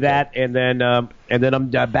weekend to do that, and then I'm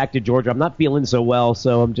back to Georgia. I'm not feeling so well,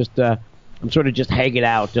 so I'm just I'm sort of just hanging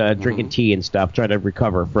out, drinking tea and stuff, trying to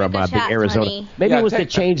recover from the Arizona. Honey. Maybe it was the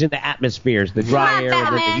change in the atmospheres, the dry air.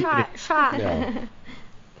 Shot. Yeah.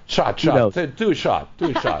 Shot. Do a shot.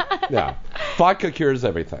 Yeah. Vodka cures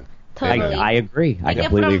everything. Totally. I agree. I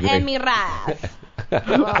completely agree.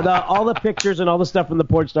 All the pictures and all the stuff from the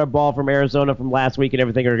Porn Star Ball from Arizona from last week and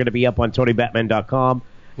everything are going to be up on TonyBatman.com.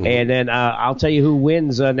 And then I'll tell you who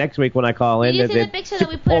wins next week when I call in. Did you see the picture that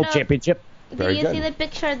we put up? Championship. Did you see the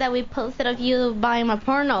picture that we posted of you buying my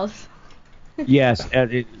pornos? Yes,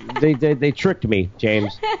 they tricked me,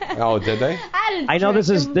 James. Oh, did they? I know this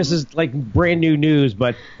is like brand new news,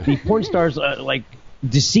 but the porn stars like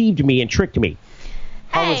deceived me and tricked me.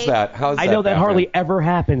 How was that? How's that? I know that Batman? hardly ever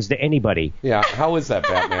happens to anybody. Yeah, how is that,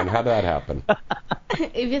 Batman? How did that happen?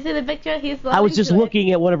 If you see the picture, he's. I was just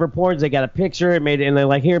looking at one of her porns. They got a picture and made it, and they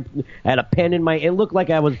like here I had a pen in my. It looked like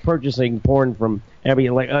I was purchasing porn from every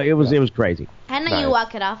like it was crazy. And then you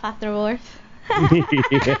walk it off afterwards. Too bad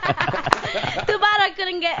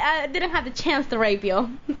I didn't have the chance to rape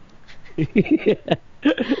you.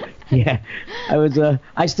 Yeah,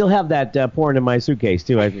 I still have that porn in my suitcase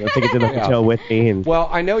too. I think it's in the hotel with me. And well,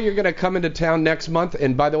 I know you're going to come into town next month,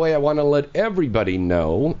 and by the way, I want to let everybody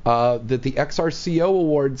know that the XRCO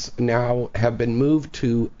Awards now have been moved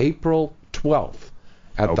to April 12th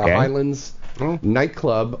at the Highlands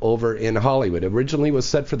nightclub over in Hollywood. Originally was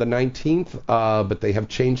set for the 19th, but they have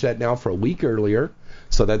changed that now for a week earlier,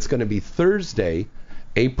 so that's going to be Thursday,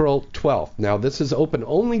 April 12th. Now, this is open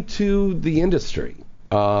only to the industry.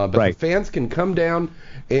 But the fans can come down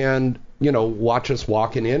and, watch us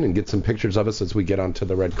walking in and get some pictures of us as we get onto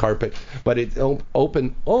the red carpet. But it's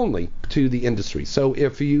open only to the industry. So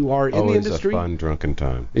if you are in the industry... It's a fun, drunken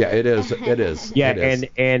time. Yeah, it is. It is. Yeah, it is.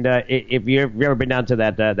 and if you've ever been down to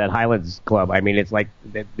that Highlands Club, I mean, it's like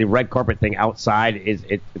the red carpet thing outside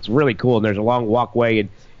it's really cool. And there's a long walkway, and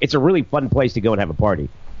it's a really fun place to go and have a party.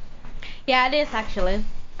 Yeah, it is actually.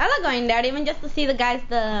 I like going there even just to see the guys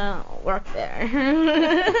that work there.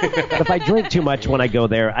 But if I drink too much when I go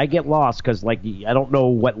there, I get lost because I don't know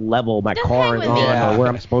what level my car is on or where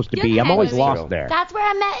I'm supposed to be. I'm always lost there. That's where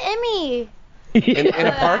I met Emmy. In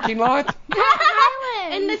a parking lot?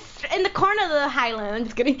 in the corner of the Highland. I'm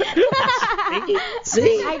just kidding.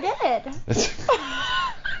 See? I did.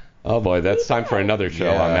 Oh boy, that's time for another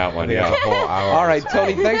show on that one. Yeah, a whole hour. All right,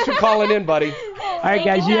 Tony, thanks for calling in, buddy. All right,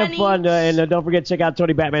 guys, you have fun, and don't forget to check out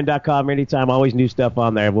TonyBatman.com anytime. Always new stuff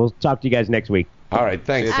on there. We'll talk to you guys next week. All right,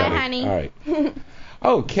 thanks, Tony. Honey. All right.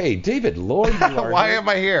 Okay, David Lord, you are Why here. am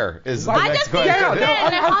I here? Is the I next just question. came in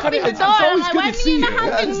and humping the door. I'm like, why see are you you.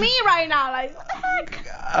 humping me right now? Like, what the heck?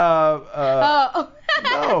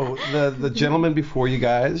 No, the gentleman before you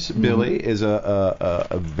guys, Billy, is a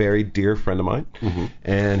very dear friend of mine,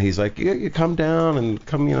 and he's like, you come down and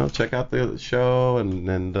come, check out the show,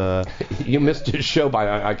 and You missed his show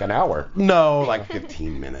by like an hour. no, like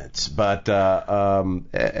 15 minutes, but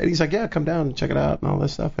and he's like, yeah, come down and check it out and all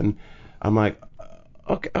this stuff, and I'm like,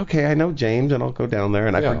 okay, I know James, and I'll go down there,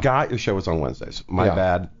 and I forgot your show was on Wednesdays. My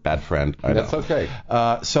bad friend. I know. That's okay.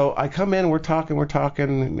 So I come in, we're talking,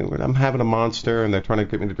 and I'm having a monster, and they're trying to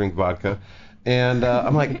get me to drink vodka. And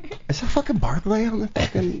I'm like, is that fucking Bartley on the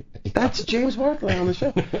fucking... That's James Bartley on the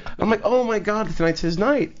show. I'm like, oh my God, tonight's his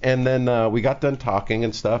night. And then we got done talking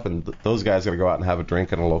and stuff, and those guys got to go out and have a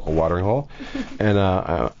drink in a local watering hole. And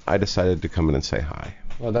I decided to come in and say hi.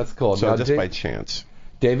 Well, that's cool. So Now, just by chance.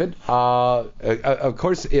 David, of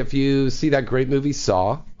course, if you see that great movie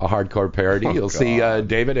Saw, a hardcore parody, you'll see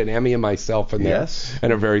David and Emmy and myself in there. Yes.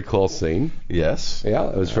 And a very cool scene. Yes. Yeah,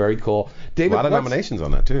 it was very cool. David, A lot of nominations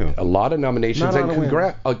on that, too. A lot of nominations. Not And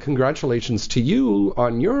on a congratulations to you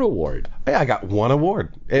on your award. Yeah, I got one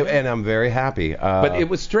award, and I'm very happy. But it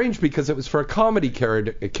was strange because it was for a comedy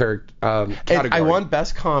category. I won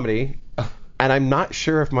Best Comedy, and I'm not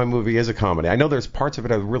sure if my movie is a comedy. I know there's parts of it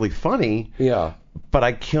that are really funny. Yeah. But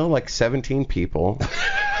I kill like 17 people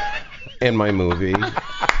in my movie.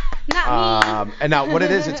 Not me. And now what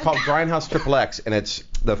it is, it's called Grindhouse XXX, and it's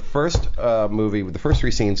the first movie. The first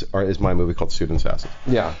 3 scenes is my movie called Student Assassins.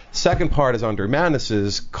 Yeah. Second part is Andre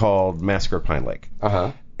Madness's called Massacre at Pine Lake.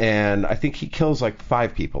 Uh-huh. And I think he kills like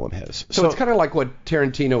 5 people in his. So it's kind of like what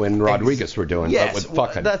Tarantino and Rodriguez were doing, yes, but with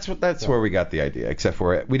fucking. That's where we got the idea. Except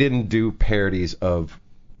for we didn't do parodies of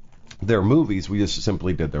their movies. We just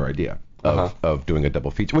simply did their idea of doing a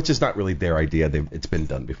double feature, which is not really their idea. It's been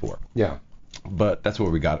done before. Yeah. But that's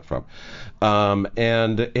where we got it from.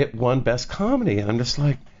 And it won Best Comedy. And I'm just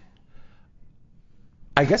like,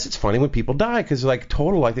 I guess it's funny when people die, because like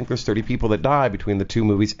total, I think there's 30 people that die between the 2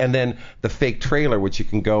 movies, and then the fake trailer, which you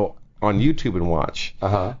can go on YouTube and watch.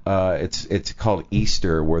 It's called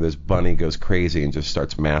Easter, where this bunny goes crazy and just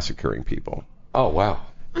starts massacring people. Oh wow.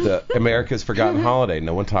 The America's Forgotten Holiday.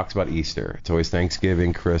 No one talks about Easter. It's always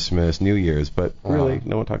Thanksgiving, Christmas, New Year's, but really,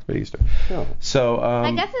 no one talks about Easter. No. So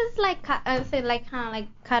I guess it's like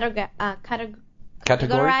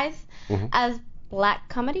categorized as black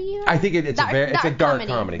comedy. I think it's a dark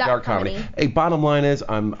comedy. Dark comedy. Hey, bottom line is,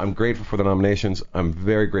 I'm grateful for the nominations. I'm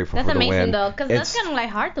very grateful That's for the win. amazing though, because that's kind of like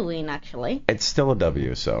hard to win actually. It's still a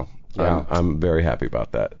W, so. Yeah. I'm very happy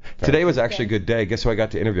about that. Today was actually a good day. Guess who I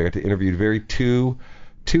got to interview? I got to interview 2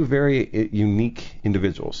 two very unique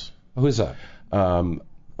individuals. Who's that?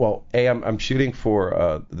 Well, I'm shooting for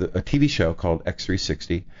a TV show called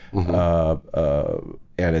X360,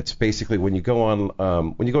 and it's basically when you go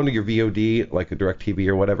into your VOD, like a DirecTV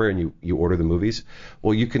or whatever, and you order the movies.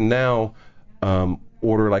 Well, you can now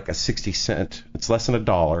order like a 60-cent. It's less than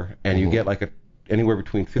 $1, and you get like anywhere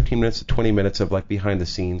between 15 minutes to 20 minutes of like behind the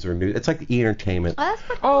scenes or news. It's like E-entertainment.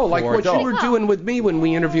 Oh, like what you were doing with me when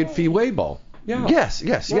we interviewed Fee Weibo. Yeah. Yes.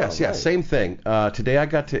 Right. Same thing. Today I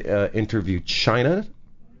got to interview China.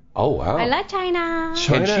 Oh, wow. I like China.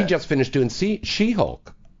 And she just finished doing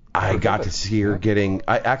She-Hulk. I got to see her getting.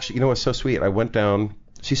 I actually, what's so sweet? I went down.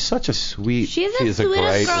 She's such a sweet. She's the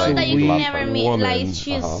sweetest girl that you never meet. Like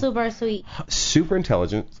she's super sweet. Super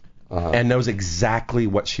intelligent. And knows exactly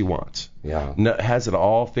what she wants. Yeah. Has it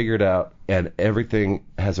all figured out, and everything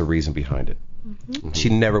has a reason behind it. She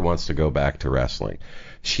never wants to go back to wrestling.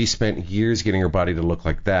 She spent years getting her body to look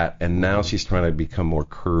like that, and now she's trying to become more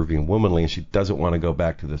curvy and womanly, and she doesn't want to go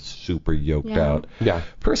back to the super yoked out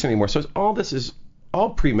person anymore. So all this is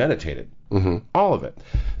all premeditated, all of it.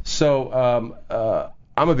 So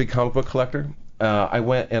I'm a big comic book collector. I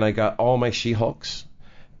went and I got all my She-Hulks.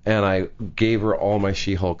 And I gave her all my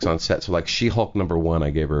She-Hulks on set. So like She-Hulk #1, I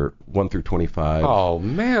gave her 1 through 25. Oh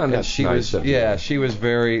man, that's she nice. She was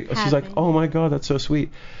very. Happy. She's like, oh my god, that's so sweet.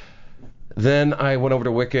 Then I went over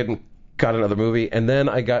to Wicked and got another movie, and then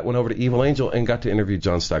I went over to Evil Angel and got to interview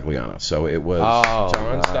John Stagliano. So it was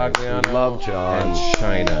John Stagliano, love John, and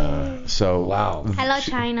China. So wow, hello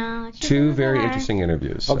China. Two very interesting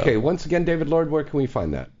interviews. So. Okay, once again, David Lord, where can we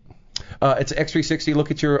find that? It's X360.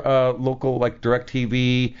 Look at your local, like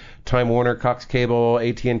DirecTV, Time Warner, Cox Cable,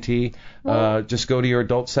 AT&T. Just go to your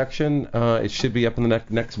adult section. It should be up in the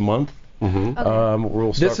next month.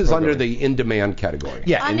 We'll this is under the in-demand category.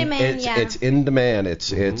 Yeah, on demand. It's in demand.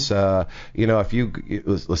 It's if you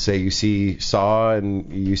let's say you see Saw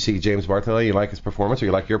and you see James Bartholet, you like his performance or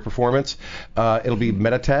you like your performance, it'll be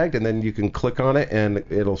meta tagged, and then you can click on it and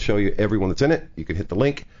it'll show you everyone that's in it. You can hit the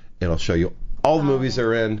link. It'll show you all the movies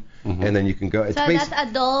they're in, and then you can go. It's so that's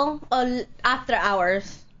adult or after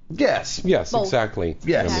hours? Yes, both. Exactly.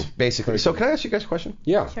 Yes, basically. So can I ask you guys a question?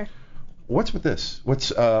 Yeah. Sure. What's with this?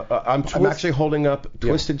 I'm actually holding up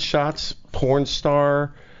Twisted Shots, Porn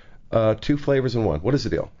Star, 2 flavors in 1. What is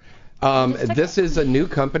the deal? This is a new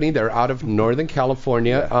company. They're out of Northern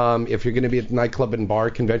California. If you're going to be at the nightclub and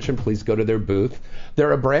bar convention, please go to their booth.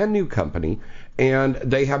 They're a brand new company, and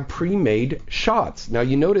they have pre-made shots. Now,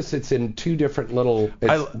 you notice it's in 2 different little...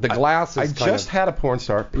 the glass is I just had a Porn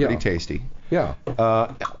Star. Pretty tasty. Yeah.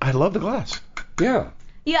 I love the glass. Yeah.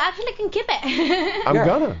 You actually can keep it. I'm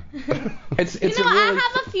gonna. It's I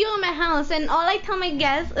have a few in my house, and all I tell my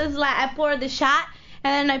guests is like I pour the shot,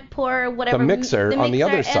 and then I pour whatever the mixer on the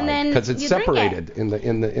other side because it's separated in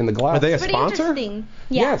the glass. Are they a Pretty sponsor? interesting.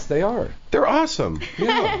 Yes, they are. They're awesome.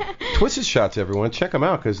 Yeah. Twisted Shots, everyone, check them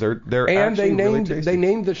out because they're and actually really tasty. they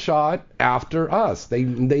named the shot after us. They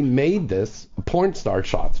made this Porn Star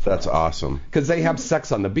shots. That's awesome. Because they have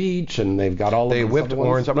sex on the beach and they've got all. They of whipped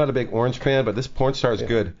orange. I'm not a big orange fan, but this Porn Star is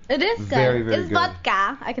good. It is good. Very, very it's good.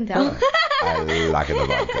 vodka. I can tell. I like the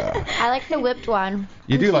vodka. I like the whipped one.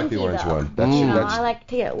 You do like the kinky, orange though. one. I like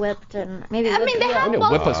to get whipped and maybe. I mean, they have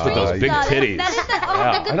both whip us with those big titties. That is the good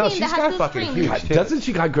I know, thing. she's That got has fucking two huge springs. tits. Doesn't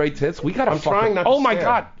she got great tits? We got to. I'm trying not to Oh my stare.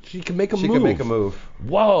 God, she can make a move. She can make a move.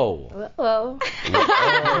 Whoa. Whoa.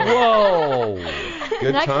 Whoa.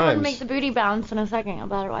 Good Next times. one make the booty bounce in a second. I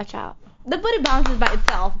better watch out. The booty bounces by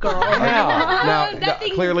itself, girl. Now, That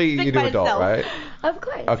thing clearly speaks you do by adult, itself. right? Of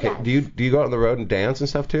course. Okay. Yes. Do you go out on the road and dance and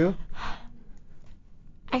stuff too?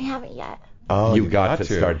 I haven't yet. Oh, you got to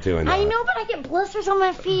start doing that. I know, but I get blisters on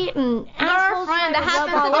my feet and assholes Girlfriend, that trying to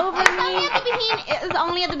happens rub all over me. It's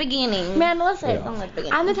only at the beginning. Man, listen, It's only at the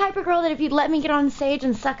beginning. I'm the type of girl that if you'd let me get on stage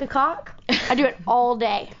and suck a cock, I do it all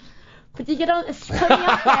day. But you put me up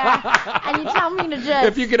there and you tell me to just.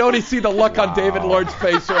 If you could only see the look on David Lord's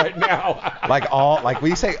face right now. Like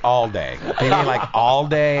when you say all day, you mean like all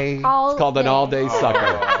day? It's called an all-day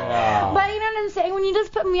sucker. But you know what I'm saying? When you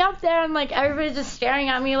just put me up there and like everybody's just staring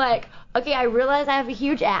at me like, okay, I realize I have a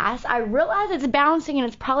huge ass. I realize it's bouncing and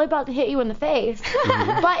it's probably about to hit you in the face.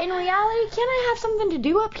 But in reality, can't I have something to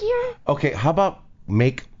do up here? Okay, how about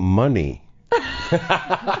make money?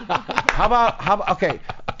 How about okay,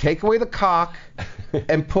 take away the cock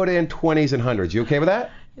and put in 20s and 100s. You okay with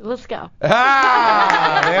that? Let's go.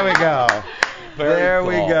 There we go. There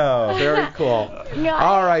we go. Very cool. No,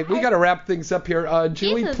 All right, we got to wrap things up here.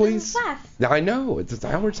 Julie, Jesus, please. this is fast. I know, it's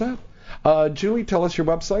hours up. Julie, tell us your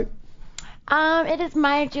website. It is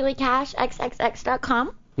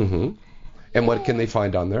myjuliecashxxx.com. Mm-hmm. And what can they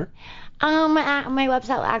find on there? My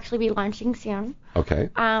website will actually be launching soon. Okay.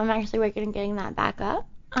 I'm actually working on getting that back up.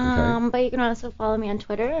 But you can also follow me on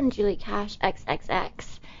Twitter on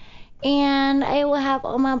JulieCashXXX. And I will have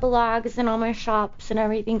all my blogs and all my shops and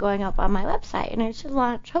everything going up on my website. And it should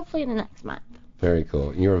launch hopefully in the next month. Very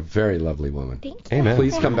cool. You're a very lovely woman. Thank you. Amen.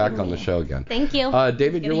 Please come back on the show again. Thank you.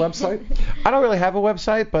 David, your website? I don't really have a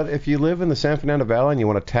website, but if you live in the San Fernando Valley and you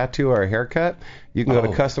want a tattoo or a haircut, you can go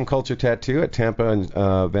to Custom Culture Tattoo at Tampa and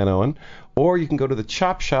Van Owen, or you can go to the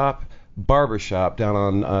Chop Shop Barbershop down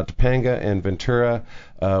on Topanga and Ventura.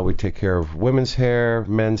 We take care of women's hair,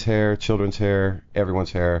 men's hair, children's hair,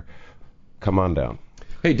 everyone's hair. Come on down.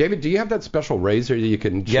 Hey, David, do you have that special razor that you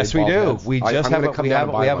can shave? Yes, we do. Heads? We just have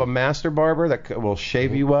a master barber that will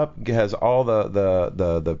shave you up. Has all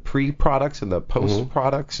the pre products and the post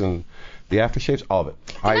products and the aftershaves, all of it.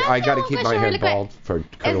 I got to keep my hair bald for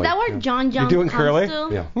curly. Is that where John You're doing comes curly?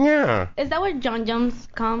 to? Yeah. Is that where John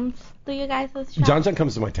comes to you guys' shop? John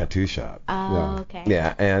comes to my tattoo shop. Oh, okay.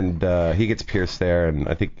 Yeah, and he gets pierced there, and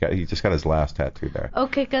I think he just got his last tattoo there.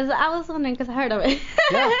 Okay, because I was wondering, because I heard of it.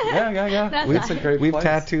 Yeah. We've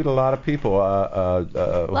tattooed a lot of people.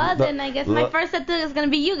 Well, then I guess my first tattoo is going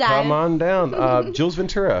to be you guys. Come on down. Jules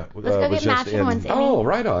Ventura Let's go was get just matching in. ones, Amy. Oh,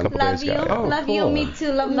 right on. Love you. Love you. Me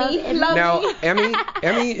too. Love me. Love Now, me.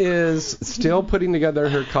 Emmy is still putting together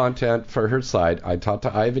her content for her site. I talked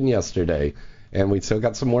to Ivan yesterday, and we still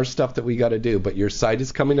got some more stuff that we got to do. But your site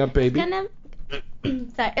is coming up, baby.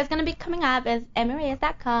 It's gonna be coming up as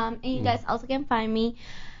EmyReyes.com, and you guys also can find me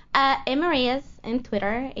at EmyReyes on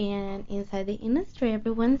Twitter and Inside the Industry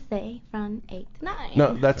every Wednesday from 8 to 9.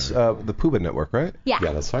 No, that's the Puba Network, right? Yeah.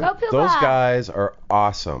 Yeah, that's right. Go Puba. Those guys are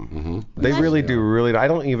awesome. They really do. I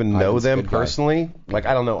don't even know Ivan's a them good guy. personally. Like,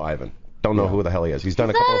 I don't know Ivan. Don't know who the hell he is. He's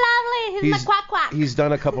done a So couple. lovely. He's my quack quack. He's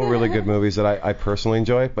done a couple really good movies that I personally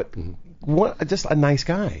enjoy, but just a nice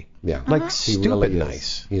guy. Yeah. Like He stupid really is.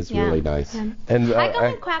 nice. He's Yeah. really nice. Yeah. And I call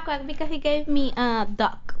him quack quack because he gave me a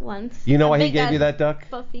duck once. you know A why he big gave you ass that duck?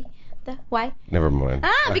 Buffy. Why? Never mind.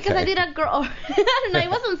 Because I Okay. did a girl. I don't know. It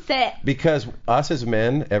wasn't set. Because us as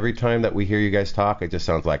men, every time that we hear you guys talk, it just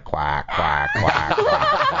sounds like quack, quack, quack,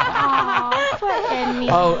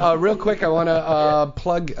 Oh, real quick, I want to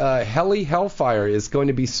plug Helly Hellfire is going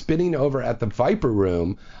to be spinning over at the Viper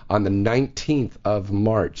Room on the 19th of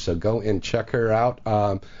March. So go and check her out.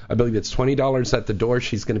 I believe it's $20 at the door.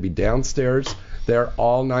 She's going to be downstairs there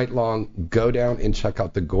all night long. Go down and check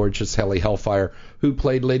out the gorgeous Helly Hellfire, who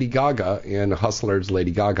played Lady Gaga in Hustler's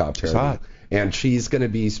Lady Gaga parody. hot. And she's going to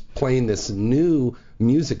be playing this new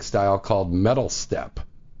music style called metal step.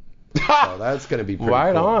 So that's going to be pretty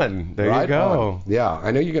Right cool. on. There Right you go. on. Yeah,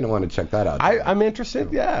 I know you're going to want to check that out. I'm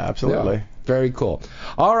interested. Yeah, absolutely. Yeah, very cool.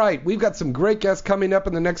 All right, we've got some great guests coming up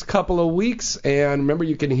in the next couple of weeks. And remember,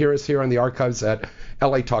 you can hear us here on the archives at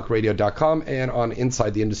latalkradio.com and on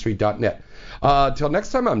InsideTheIndustry.net. Till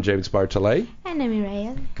next time, I'm James Bartolet. And Emmy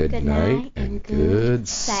Reyes. Good night and good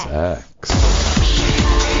sex.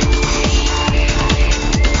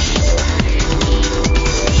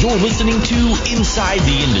 You're listening to Inside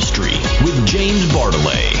the Industry with James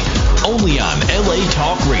Bartolet, only on LA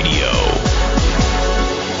Talk Radio.